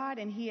is God,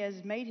 and he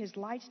has made his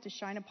lights to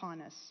shine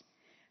upon us.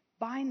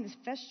 Bind the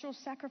festal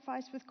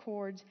sacrifice with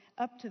cords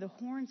up to the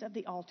horns of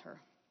the altar.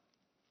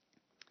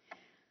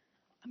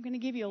 I'm going to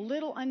give you a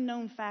little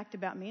unknown fact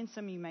about me, and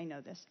some of you may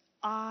know this.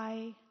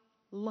 I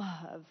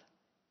love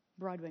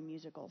Broadway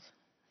musicals.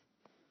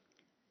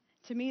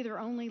 To me, there are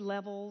only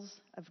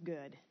levels of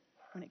good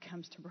when it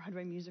comes to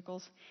Broadway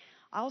musicals.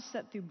 I'll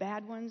sit through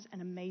bad ones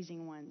and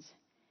amazing ones.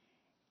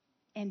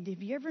 And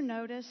have you ever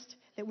noticed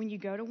that when you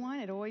go to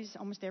one,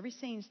 almost every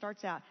scene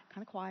starts out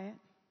kind of quiet.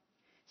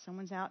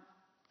 Someone's out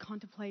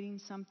contemplating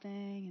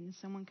something, and then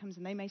someone comes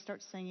and they may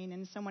start singing,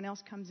 and someone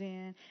else comes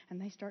in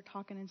and they start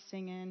talking and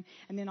singing,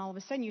 and then all of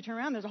a sudden you turn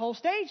around, there's a whole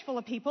stage full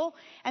of people,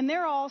 and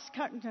they're all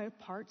cutting to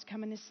parts,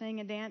 coming to sing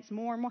and dance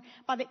more and more.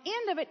 By the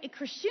end of it, it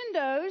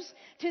crescendos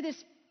to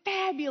this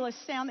fabulous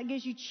sound that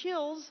gives you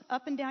chills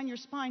up and down your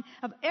spine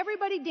of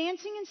everybody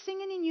dancing and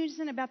singing in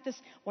unison about this,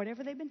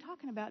 whatever they've been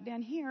talking about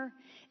down here.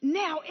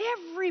 Now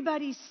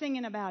everybody's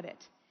singing about it.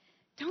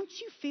 Don't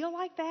you feel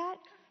like that?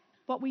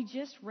 What we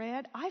just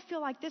read, I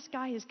feel like this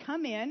guy has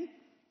come in.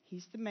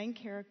 He's the main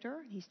character.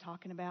 He's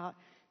talking about,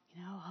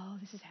 oh,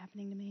 this is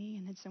happening to me.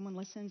 And then someone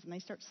listens and they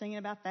start singing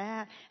about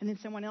that. And then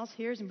someone else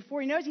hears. And before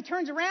he knows, he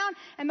turns around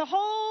and the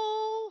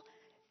whole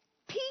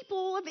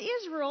people of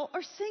Israel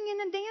are singing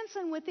and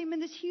dancing with him in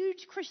this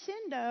huge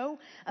crescendo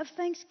of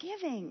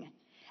thanksgiving.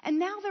 And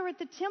now they're at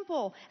the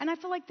temple. And I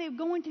feel like they're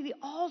going to the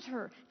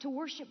altar to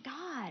worship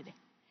God.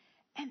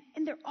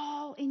 And they're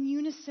all in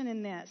unison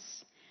in this.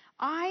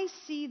 I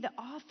see the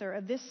author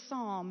of this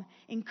psalm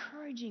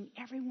encouraging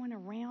everyone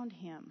around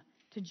him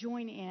to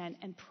join in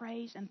and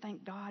praise and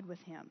thank God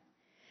with him.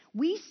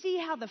 We see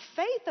how the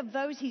faith of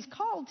those he's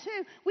called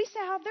to, we see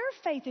how their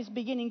faith is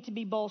beginning to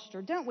be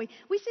bolstered, don't we?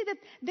 We see that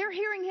they're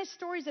hearing his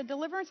stories of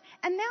deliverance,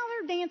 and now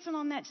they're dancing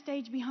on that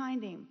stage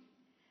behind him.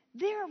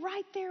 They're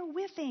right there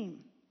with him.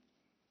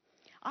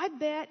 I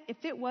bet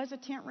if it was a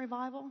tent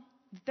revival,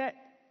 that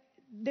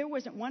there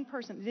wasn't one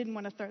person that didn't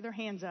want to throw their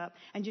hands up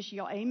and just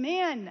yell,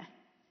 amen.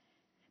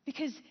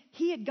 because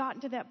he had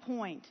gotten to that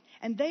point,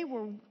 and they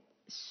were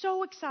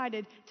so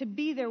excited to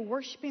be there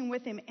worshiping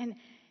with him, and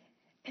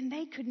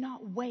they could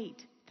not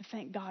wait to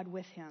thank God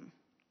with him.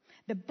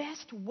 The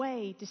best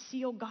way to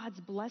seal God's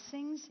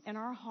blessings in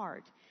our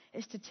heart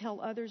is to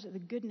tell others of the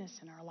goodness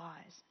in our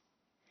lives.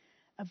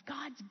 Of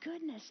God's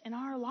goodness in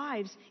our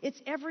lives.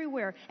 It's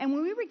everywhere. And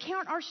when we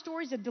recount our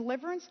stories of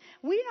deliverance,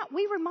 we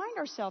remind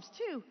ourselves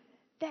too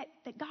that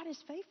God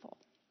is faithful.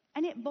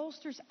 And it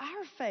bolsters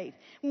our faith.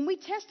 When we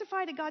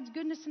testify to God's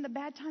goodness in the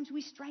bad times,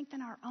 we strengthen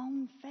our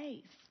own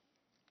faith.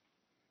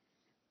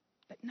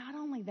 But not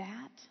only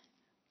that,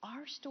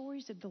 our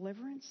stories of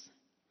deliverance,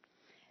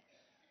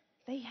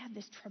 they have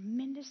this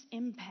tremendous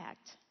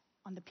impact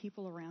on the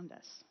people around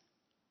us.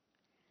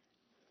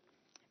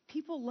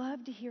 People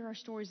love to hear our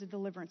stories of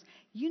deliverance.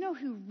 You know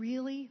who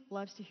really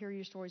loves to hear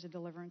your stories of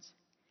deliverance?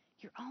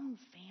 Your own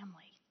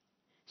family.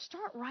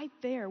 Start right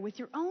there with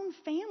your own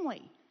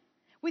family.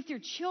 With your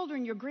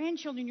children, your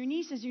grandchildren, your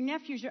nieces, your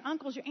nephews, your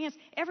uncles, your aunts,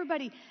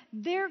 everybody.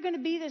 They're going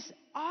to be this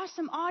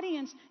awesome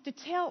audience to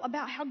tell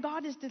about how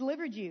God has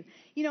delivered you.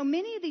 You know,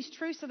 many of these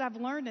truths that I've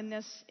learned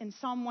in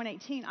Psalm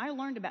 118, I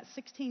learned about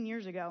 16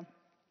 years ago.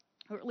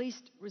 Or at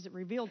least was it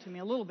revealed to me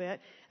a little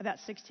bit about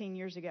 16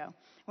 years ago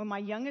when my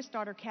youngest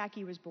daughter,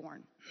 Kaki, was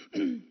born.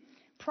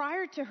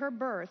 Prior to her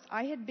birth,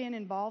 I had been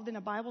involved in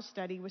a Bible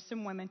study with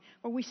some women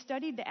where we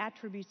studied the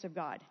attributes of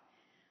God.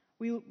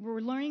 We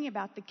were learning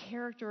about the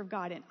character of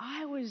God, and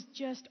I was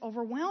just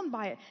overwhelmed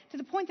by it to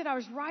the point that I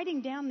was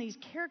writing down these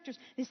characters,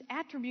 these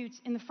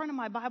attributes in the front of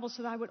my Bible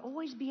so that I would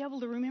always be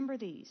able to remember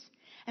these.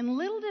 And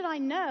little did I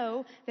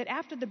know that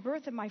after the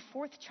birth of my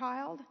fourth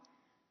child,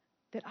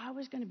 that I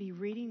was going to be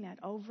reading that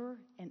over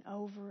and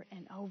over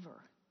and over.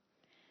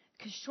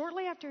 Because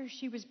shortly after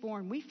she was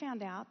born, we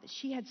found out that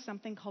she had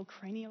something called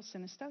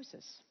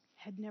craniosynostosis.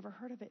 Had never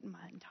heard of it in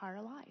my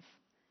entire life.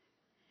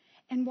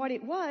 And what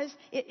it was,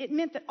 it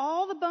meant that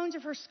all the bones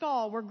of her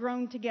skull were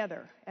grown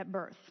together at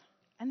birth.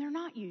 And they're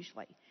not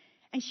usually.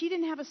 And she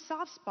didn't have a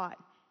soft spot.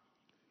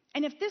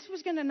 And if this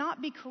was going to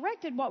not be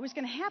corrected, what was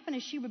going to happen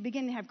is she would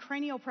begin to have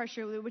cranial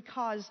pressure that would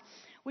cause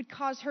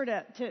her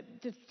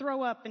to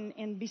throw up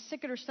and be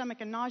sick at her stomach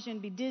and nausea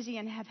and be dizzy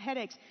and have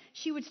headaches.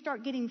 She would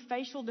start getting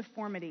facial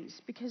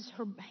deformities because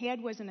her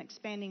head wasn't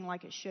expanding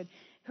like it should.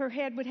 Her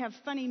head would have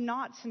funny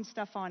knots and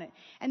stuff on it.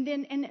 And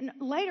then and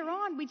later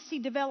on, we'd see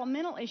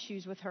developmental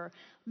issues with her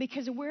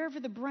because wherever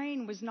the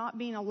brain was not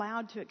being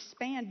allowed to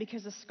expand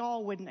because the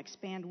skull wouldn't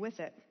expand with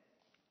it.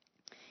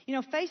 You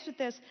know, faced with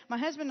this, my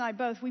husband and I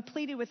both, we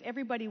pleaded with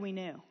everybody we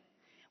knew.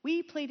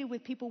 We pleaded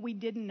with people we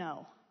didn't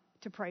know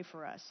to pray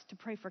for us, to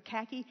pray for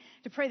Kaki,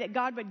 to pray that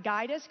God would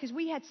guide us, because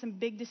we had some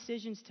big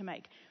decisions to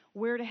make.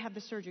 Where to have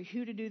the surgery,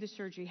 who to do the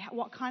surgery,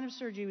 what kind of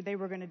surgery they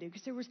were going to do,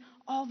 because there was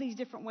all these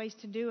different ways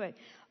to do it.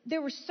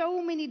 There were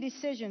so many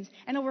decisions,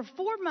 and over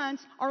 4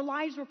 months, our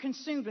lives were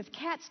consumed with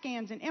CAT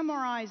scans and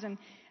MRIs and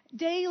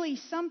daily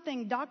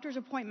something, doctor's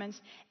appointments.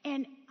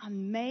 And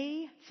on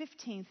May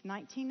 15th,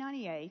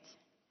 1998,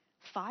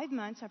 5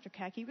 months after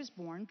Kaki was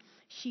born,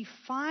 she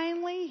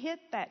finally hit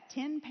that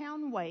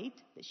 10-pound weight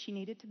that she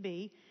needed to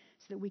be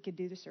so that we could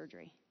do the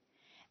surgery.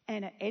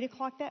 And at 8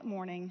 o'clock that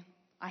morning,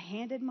 I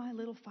handed my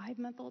little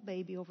 5-month-old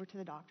baby over to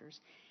the doctors,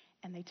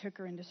 and they took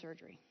her into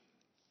surgery.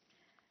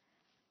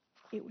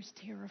 It was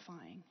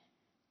terrifying,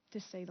 to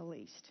say the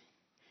least.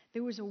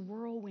 There was a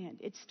whirlwind.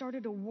 It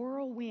started a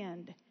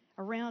whirlwind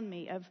around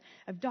me of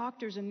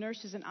doctors and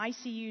nurses and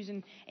ICUs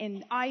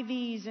and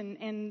IVs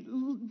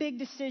and big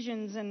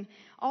decisions and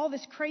all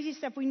this crazy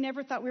stuff we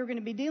never thought we were going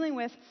to be dealing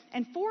with.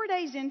 And 4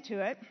 days into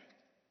it,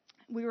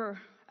 we were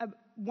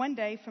 1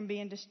 day from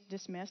being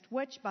dismissed,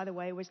 which, by the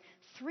way, was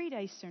 3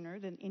 days sooner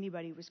than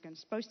anybody was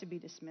supposed to be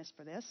dismissed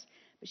for this,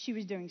 but she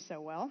was doing so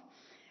well.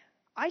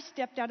 I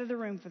stepped out of the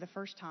room for the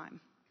first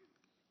time.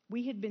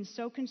 We had been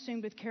so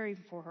consumed with caring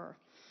for her.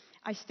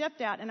 I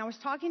stepped out, and I was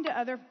talking to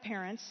other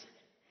parents,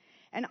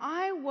 and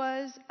I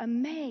was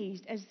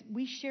amazed as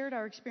we shared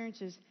our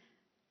experiences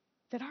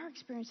that our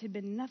experience had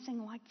been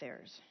nothing like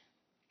theirs.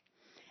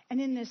 And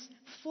in this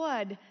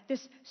flood,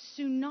 this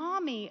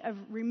tsunami of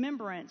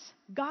remembrance,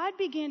 God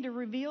began to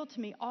reveal to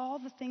me all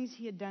the things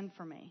He had done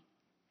for me.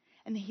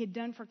 And He had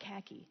done for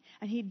Kaki.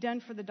 And He had done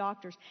for the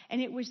doctors.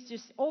 And it was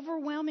just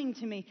overwhelming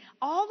to me.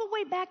 All the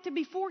way back to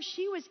before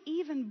she was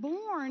even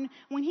born,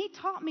 when He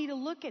taught me to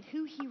look at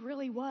who He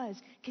really was.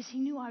 Because He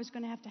knew I was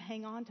going to have to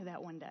hang on to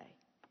that one day.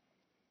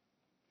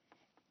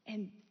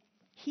 And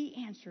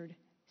He answered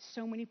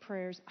so many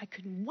prayers. I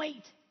couldn't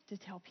wait to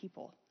tell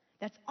people.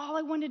 That's all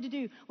I wanted to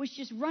do, was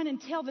just run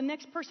and tell the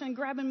next person and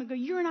grab him and go,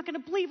 "You're not going to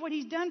believe what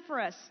He's done for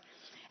us."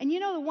 And you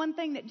know, the one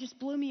thing that just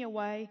blew me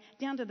away,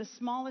 down to the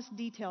smallest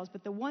details,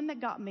 but the one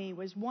that got me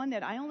was one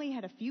that I only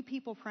had a few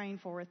people praying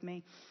for with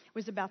me,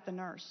 was about the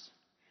nurse.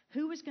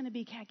 Who was going to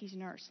be Kaki's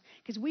nurse?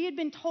 Because we had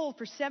been told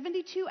for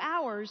 72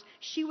 hours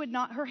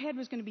her head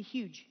was going to be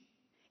huge.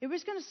 It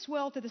was going to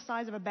swell to the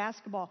size of a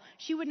basketball.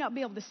 She would not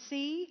be able to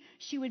see.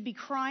 She would be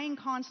crying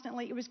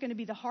constantly. It was going to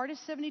be the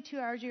hardest 72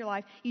 hours of your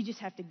life. You just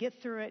have to get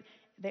through it.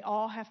 They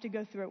all have to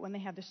go through it when they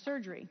have the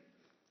surgery.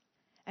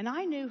 And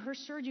I knew her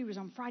surgery was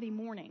on Friday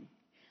morning.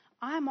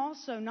 I'm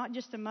also not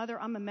just a mother,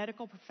 I'm a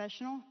medical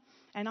professional.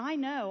 And I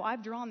know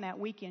I've drawn that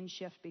weekend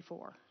shift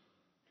before.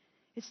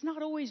 It's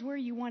not always where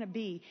you want to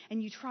be.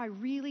 And you try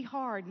really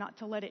hard not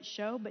to let it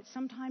show, but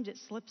sometimes it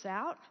slips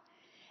out.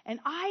 And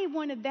I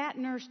wanted that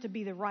nurse to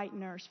be the right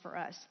nurse for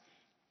us.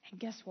 And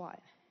guess what?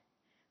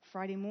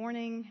 Friday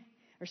morning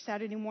or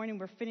Saturday morning,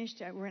 we're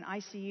finished. We're in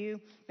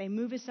ICU. They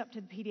move us up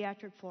to the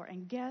pediatric floor.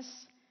 And guess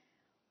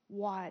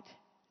what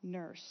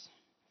nurse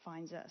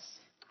finds us?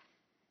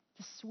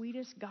 The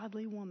sweetest,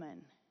 godly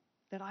woman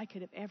that I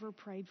could have ever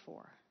prayed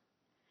for.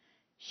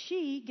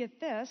 She, get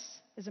this,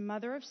 is a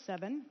mother of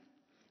 7,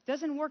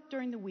 doesn't work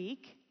during the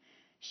week.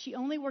 She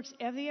only works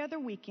every other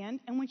weekend.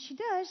 And when she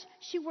does,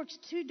 she works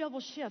 2 double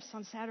shifts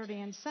on Saturday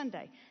and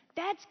Sunday.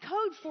 That's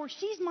code for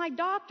she's my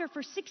doctor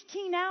for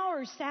 16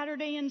 hours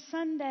Saturday and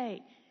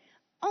Sunday.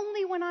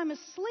 Only when I'm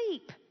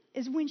asleep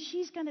is when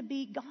she's going to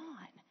be gone.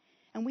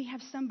 And we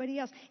have somebody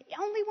else.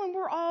 Only when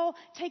we're all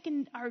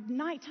taking our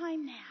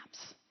nighttime naps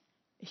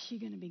is she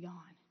going to be gone.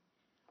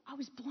 I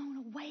was blown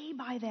away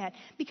by that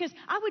because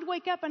I would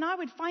wake up and I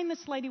would find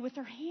this lady with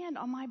her hand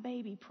on my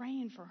baby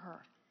praying for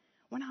her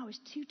when I was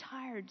too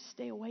tired to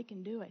stay awake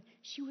and do it.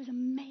 She was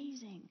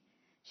amazing.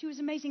 She was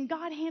amazing.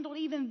 God handled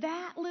even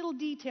that little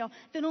detail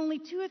that only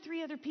 2 or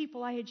 3 other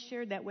people I had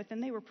shared that with,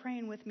 and they were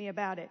praying with me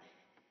about it.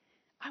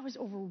 I was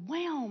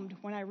overwhelmed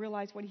when I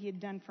realized what he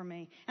had done for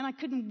me. And I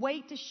couldn't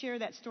wait to share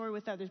that story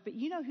with others. But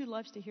you know who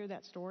loves to hear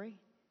that story?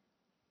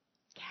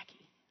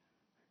 Khaki.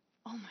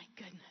 Oh my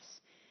goodness.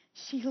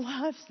 She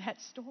loves that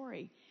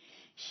story.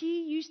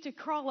 She used to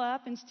crawl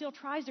up and still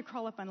tries to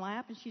crawl up on my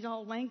lap, and she's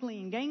all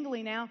langly and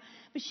gangly now.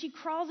 But she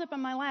crawls up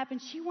on my lap,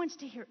 and she wants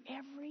to hear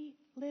every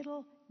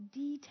little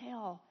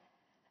detail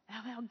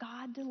of how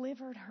God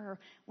delivered her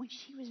when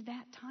she was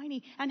that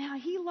tiny and how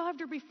he loved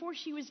her before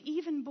she was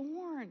even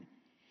born.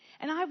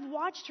 And I've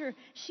watched her.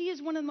 She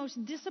is one of the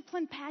most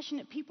disciplined,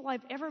 passionate people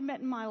I've ever met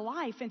in my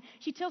life. And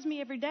she tells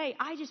me every day,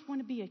 I just want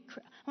to be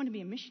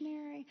a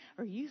missionary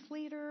or a youth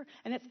leader.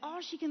 And that's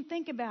all she can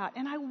think about.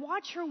 And I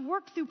watch her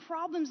work through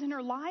problems in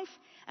her life.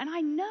 And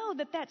I know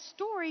that that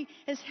story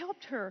has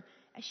helped her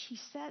as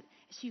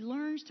she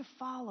learns to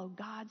follow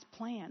God's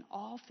plan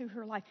all through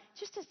her life.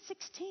 Just at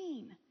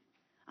 16.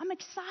 I'm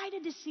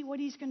excited to see what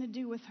he's going to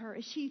do with her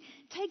as she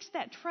takes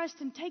that trust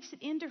and takes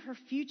it into her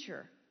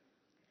future.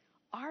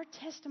 Our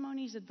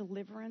testimonies of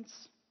deliverance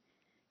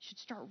should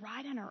start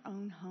right in our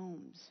own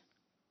homes.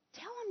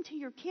 Tell them to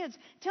your kids.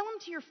 Tell them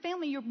to your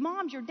family, your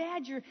moms, your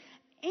dads, your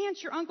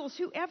aunts, your uncles,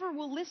 whoever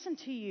will listen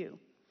to you.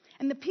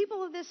 And the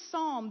people of this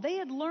psalm, they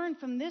had learned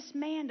from this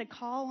man to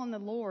call on the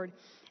Lord.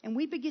 And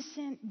we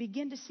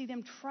begin to see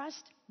them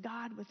trust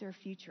God with their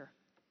future.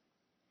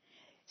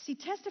 See,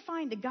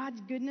 testifying to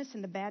God's goodness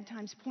in the bad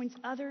times points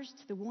others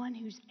to the one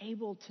who's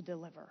able to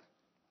deliver.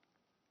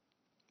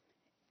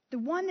 The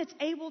one that's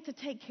able to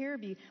take care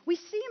of you. We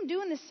see him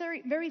doing this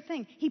very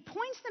thing. He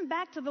points them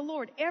back to the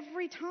Lord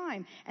every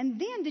time. And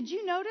then, did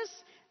you notice,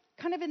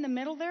 kind of in the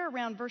middle there,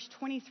 around verse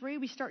 23,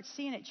 we start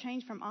seeing it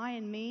change from I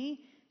and me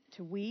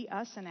to we,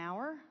 us, and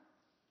our?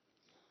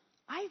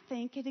 I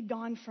think it had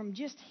gone from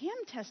just him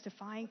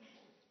testifying.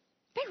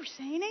 They were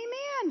saying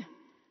amen.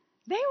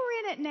 They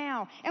were in it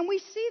now. And we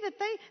see that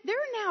they're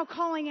now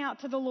calling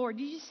out to the Lord.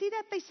 Did you see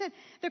that? They said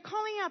they're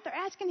calling out. They're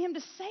asking him to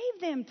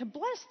save them, to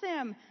bless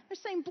them.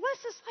 They're saying,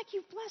 bless us like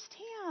you've blessed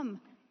him.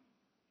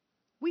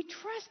 We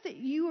trust that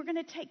you are going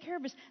to take care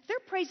of us. They're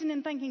praising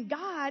and thanking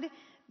God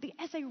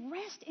as they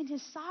rest in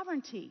his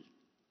sovereignty,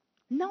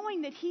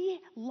 knowing that he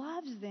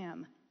loves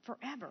them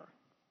forever.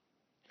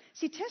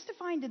 See,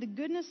 testifying to the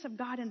goodness of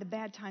God in the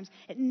bad times,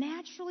 it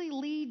naturally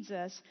leads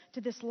us to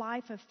this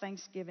life of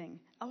thanksgiving,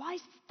 a life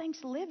of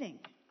thanksgiving.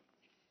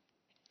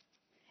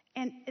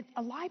 And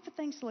a life of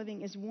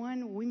thanksgiving is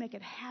one where we make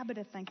it a habit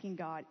of thanking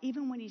God,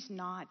 even when he's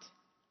not,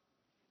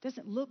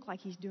 doesn't look like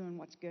he's doing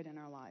what's good in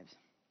our lives.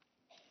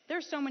 There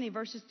are so many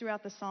verses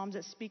throughout the Psalms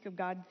that speak of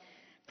God,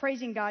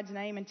 praising God's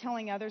name and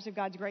telling others of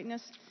God's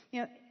greatness.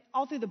 You know,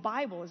 all through the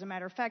Bible, as a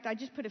matter of fact. I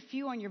just put a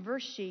few on your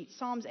verse sheet.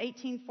 Psalms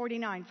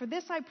 18:49. For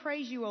this I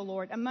praise you, O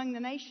Lord, among the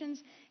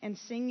nations, and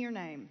sing your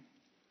name.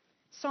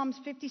 Psalms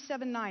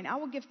 57:9. I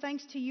will give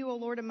thanks to you, O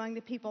Lord, among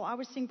the people. I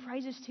will sing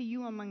praises to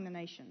you among the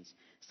nations.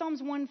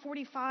 Psalms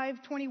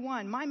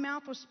 145:21. My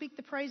mouth will speak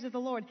the praise of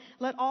the Lord.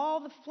 Let all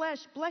the flesh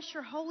bless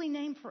your holy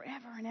name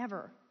forever and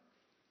ever.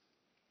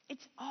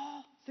 It's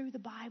all through the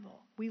Bible.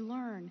 We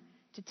learn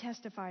to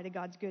testify to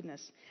God's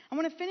goodness. I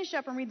want to finish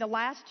up and read the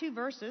last 2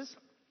 verses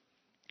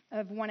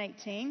of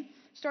 118,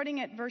 starting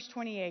at verse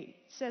 28. It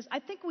says, I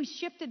think we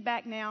shifted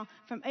back now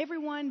from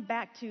everyone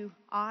back to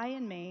I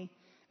and me,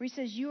 where he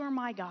says, you are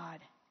my God,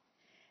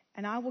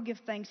 and I will give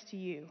thanks to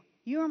you.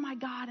 You are my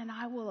God, and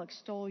I will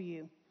extol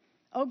you.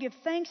 Oh, give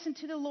thanks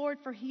unto the Lord,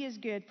 for he is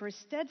good, for his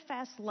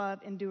steadfast love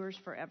endures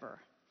forever.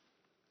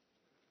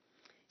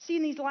 See,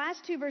 in these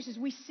last 2 verses,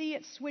 we see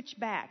it switch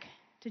back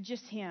to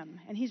just him,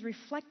 and he's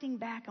reflecting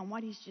back on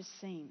what he's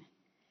just seen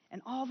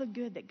and all the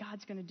good that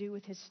God's going to do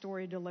with his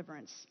story of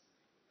deliverance.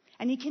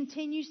 And he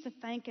continues to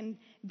thank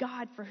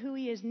God for who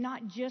he is,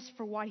 not just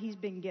for what he's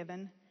been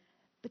given,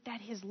 but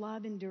that his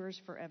love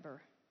endures forever.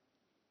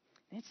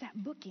 And it's that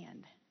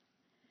bookend.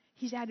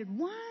 He's added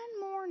one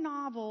more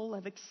novel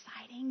of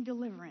exciting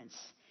deliverance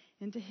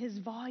into his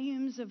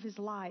volumes of his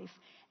life,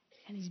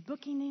 and he's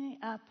booking it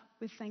up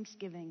with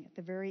thanksgiving at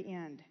the very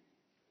end.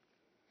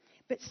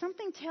 But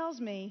something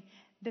tells me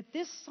that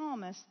this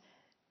psalmist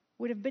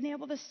would have been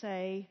able to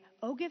say,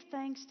 "Oh, give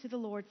thanks to the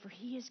Lord, for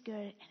he is good,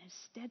 and his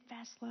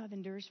steadfast love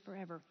endures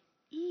forever,"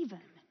 even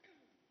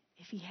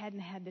if he hadn't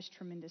had this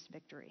tremendous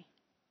victory.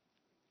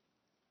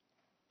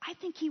 I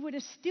think he would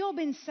have still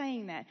been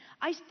saying that.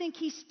 I think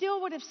he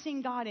still would have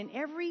seen God in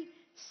every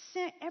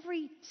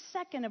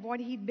second of what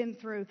he'd been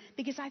through,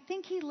 because I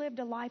think he lived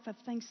a life of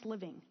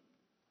thanksgiving,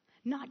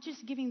 not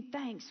just giving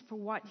thanks for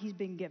what he's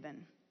been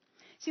given.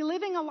 See,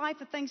 living a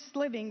life of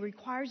thanksgiving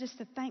requires us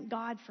to thank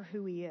God for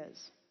who he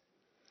is.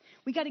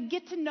 We got to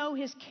get to know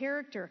his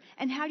character.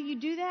 And how do you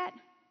do that?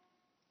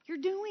 You're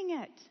doing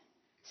it.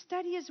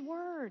 Study his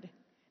word.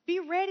 Be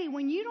ready.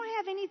 When you don't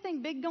have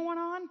anything big going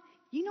on,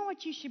 you know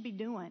what you should be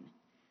doing?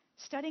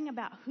 Studying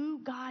about who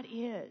God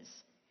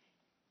is.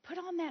 Put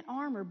on that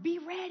armor. Be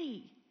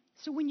ready.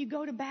 So when you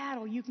go to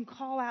battle, you can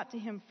call out to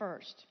him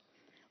first.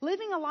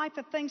 Living a life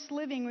of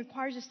thanksgiving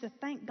requires us to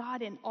thank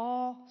God in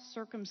all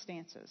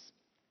circumstances.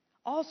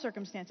 All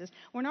circumstances.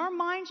 When our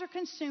minds are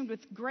consumed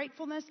with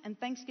gratefulness and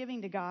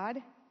thanksgiving to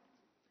God,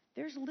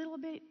 there's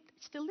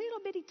just a little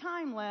bitty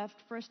time left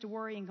for us to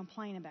worry and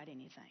complain about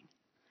anything.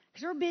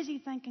 Because we're busy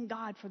thanking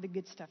God for the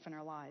good stuff in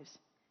our lives.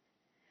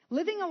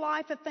 Living a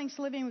life of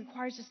thanksgiving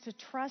requires us to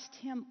trust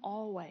him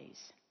always.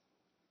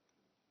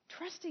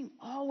 Trust him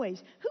always.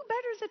 Who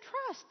better to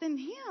trust than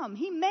him?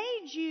 He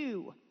made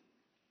you.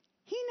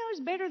 He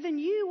knows better than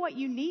you what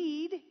you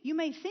need. You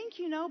may think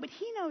you know, but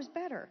he knows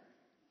better.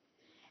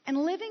 And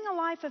living a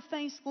life of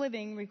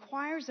thanksgiving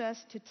requires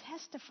us to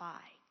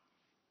testify.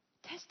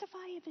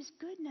 Testify of his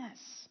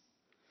goodness.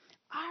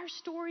 Our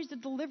stories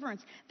of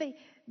deliverance, they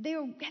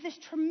have this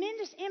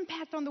tremendous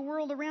impact on the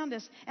world around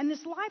us. And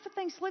this life of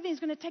thanksgiving is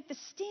going to take the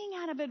sting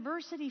out of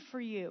adversity for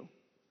you.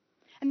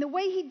 And the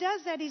way he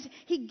does that is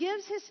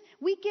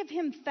we give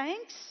him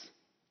thanks.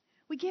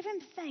 We give him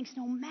thanks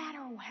no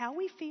matter how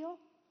we feel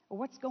or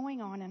what's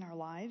going on in our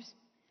lives,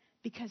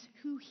 because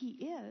who he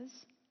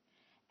is.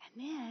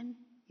 And then,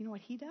 you know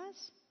what he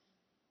does?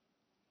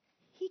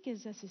 He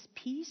gives us his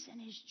peace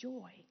and his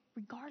joy,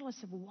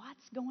 regardless of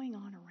what's going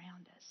on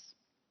around us.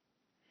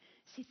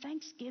 See,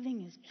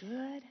 thanksgiving is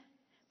good,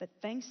 but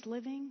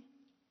thanksgiving,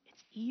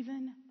 it's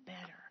even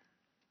better.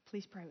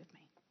 Please pray with me.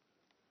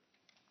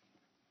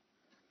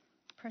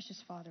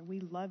 Precious Father,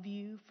 we love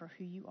you for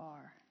who you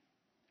are.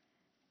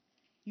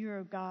 You're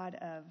a God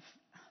of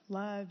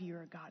love.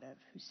 You're a God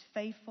who's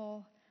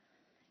faithful.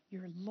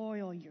 You're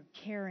loyal. You're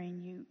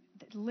caring.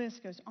 The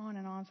list goes on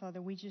and on,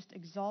 Father. We just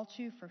exalt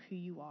you for who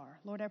you are.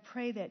 Lord, I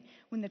pray that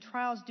when the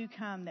trials do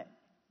come, that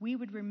we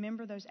would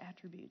remember those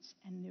attributes,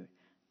 and the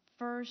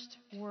first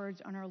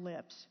words on our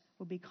lips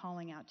will be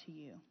calling out to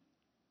you.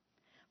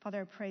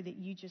 Father, I pray that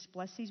you just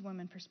bless these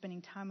women for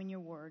spending time in your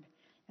word,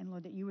 and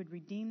Lord, that you would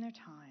redeem their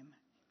time,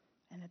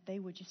 and that they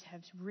would just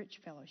have rich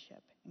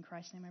fellowship. In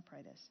Christ's name I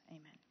pray this.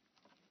 Amen.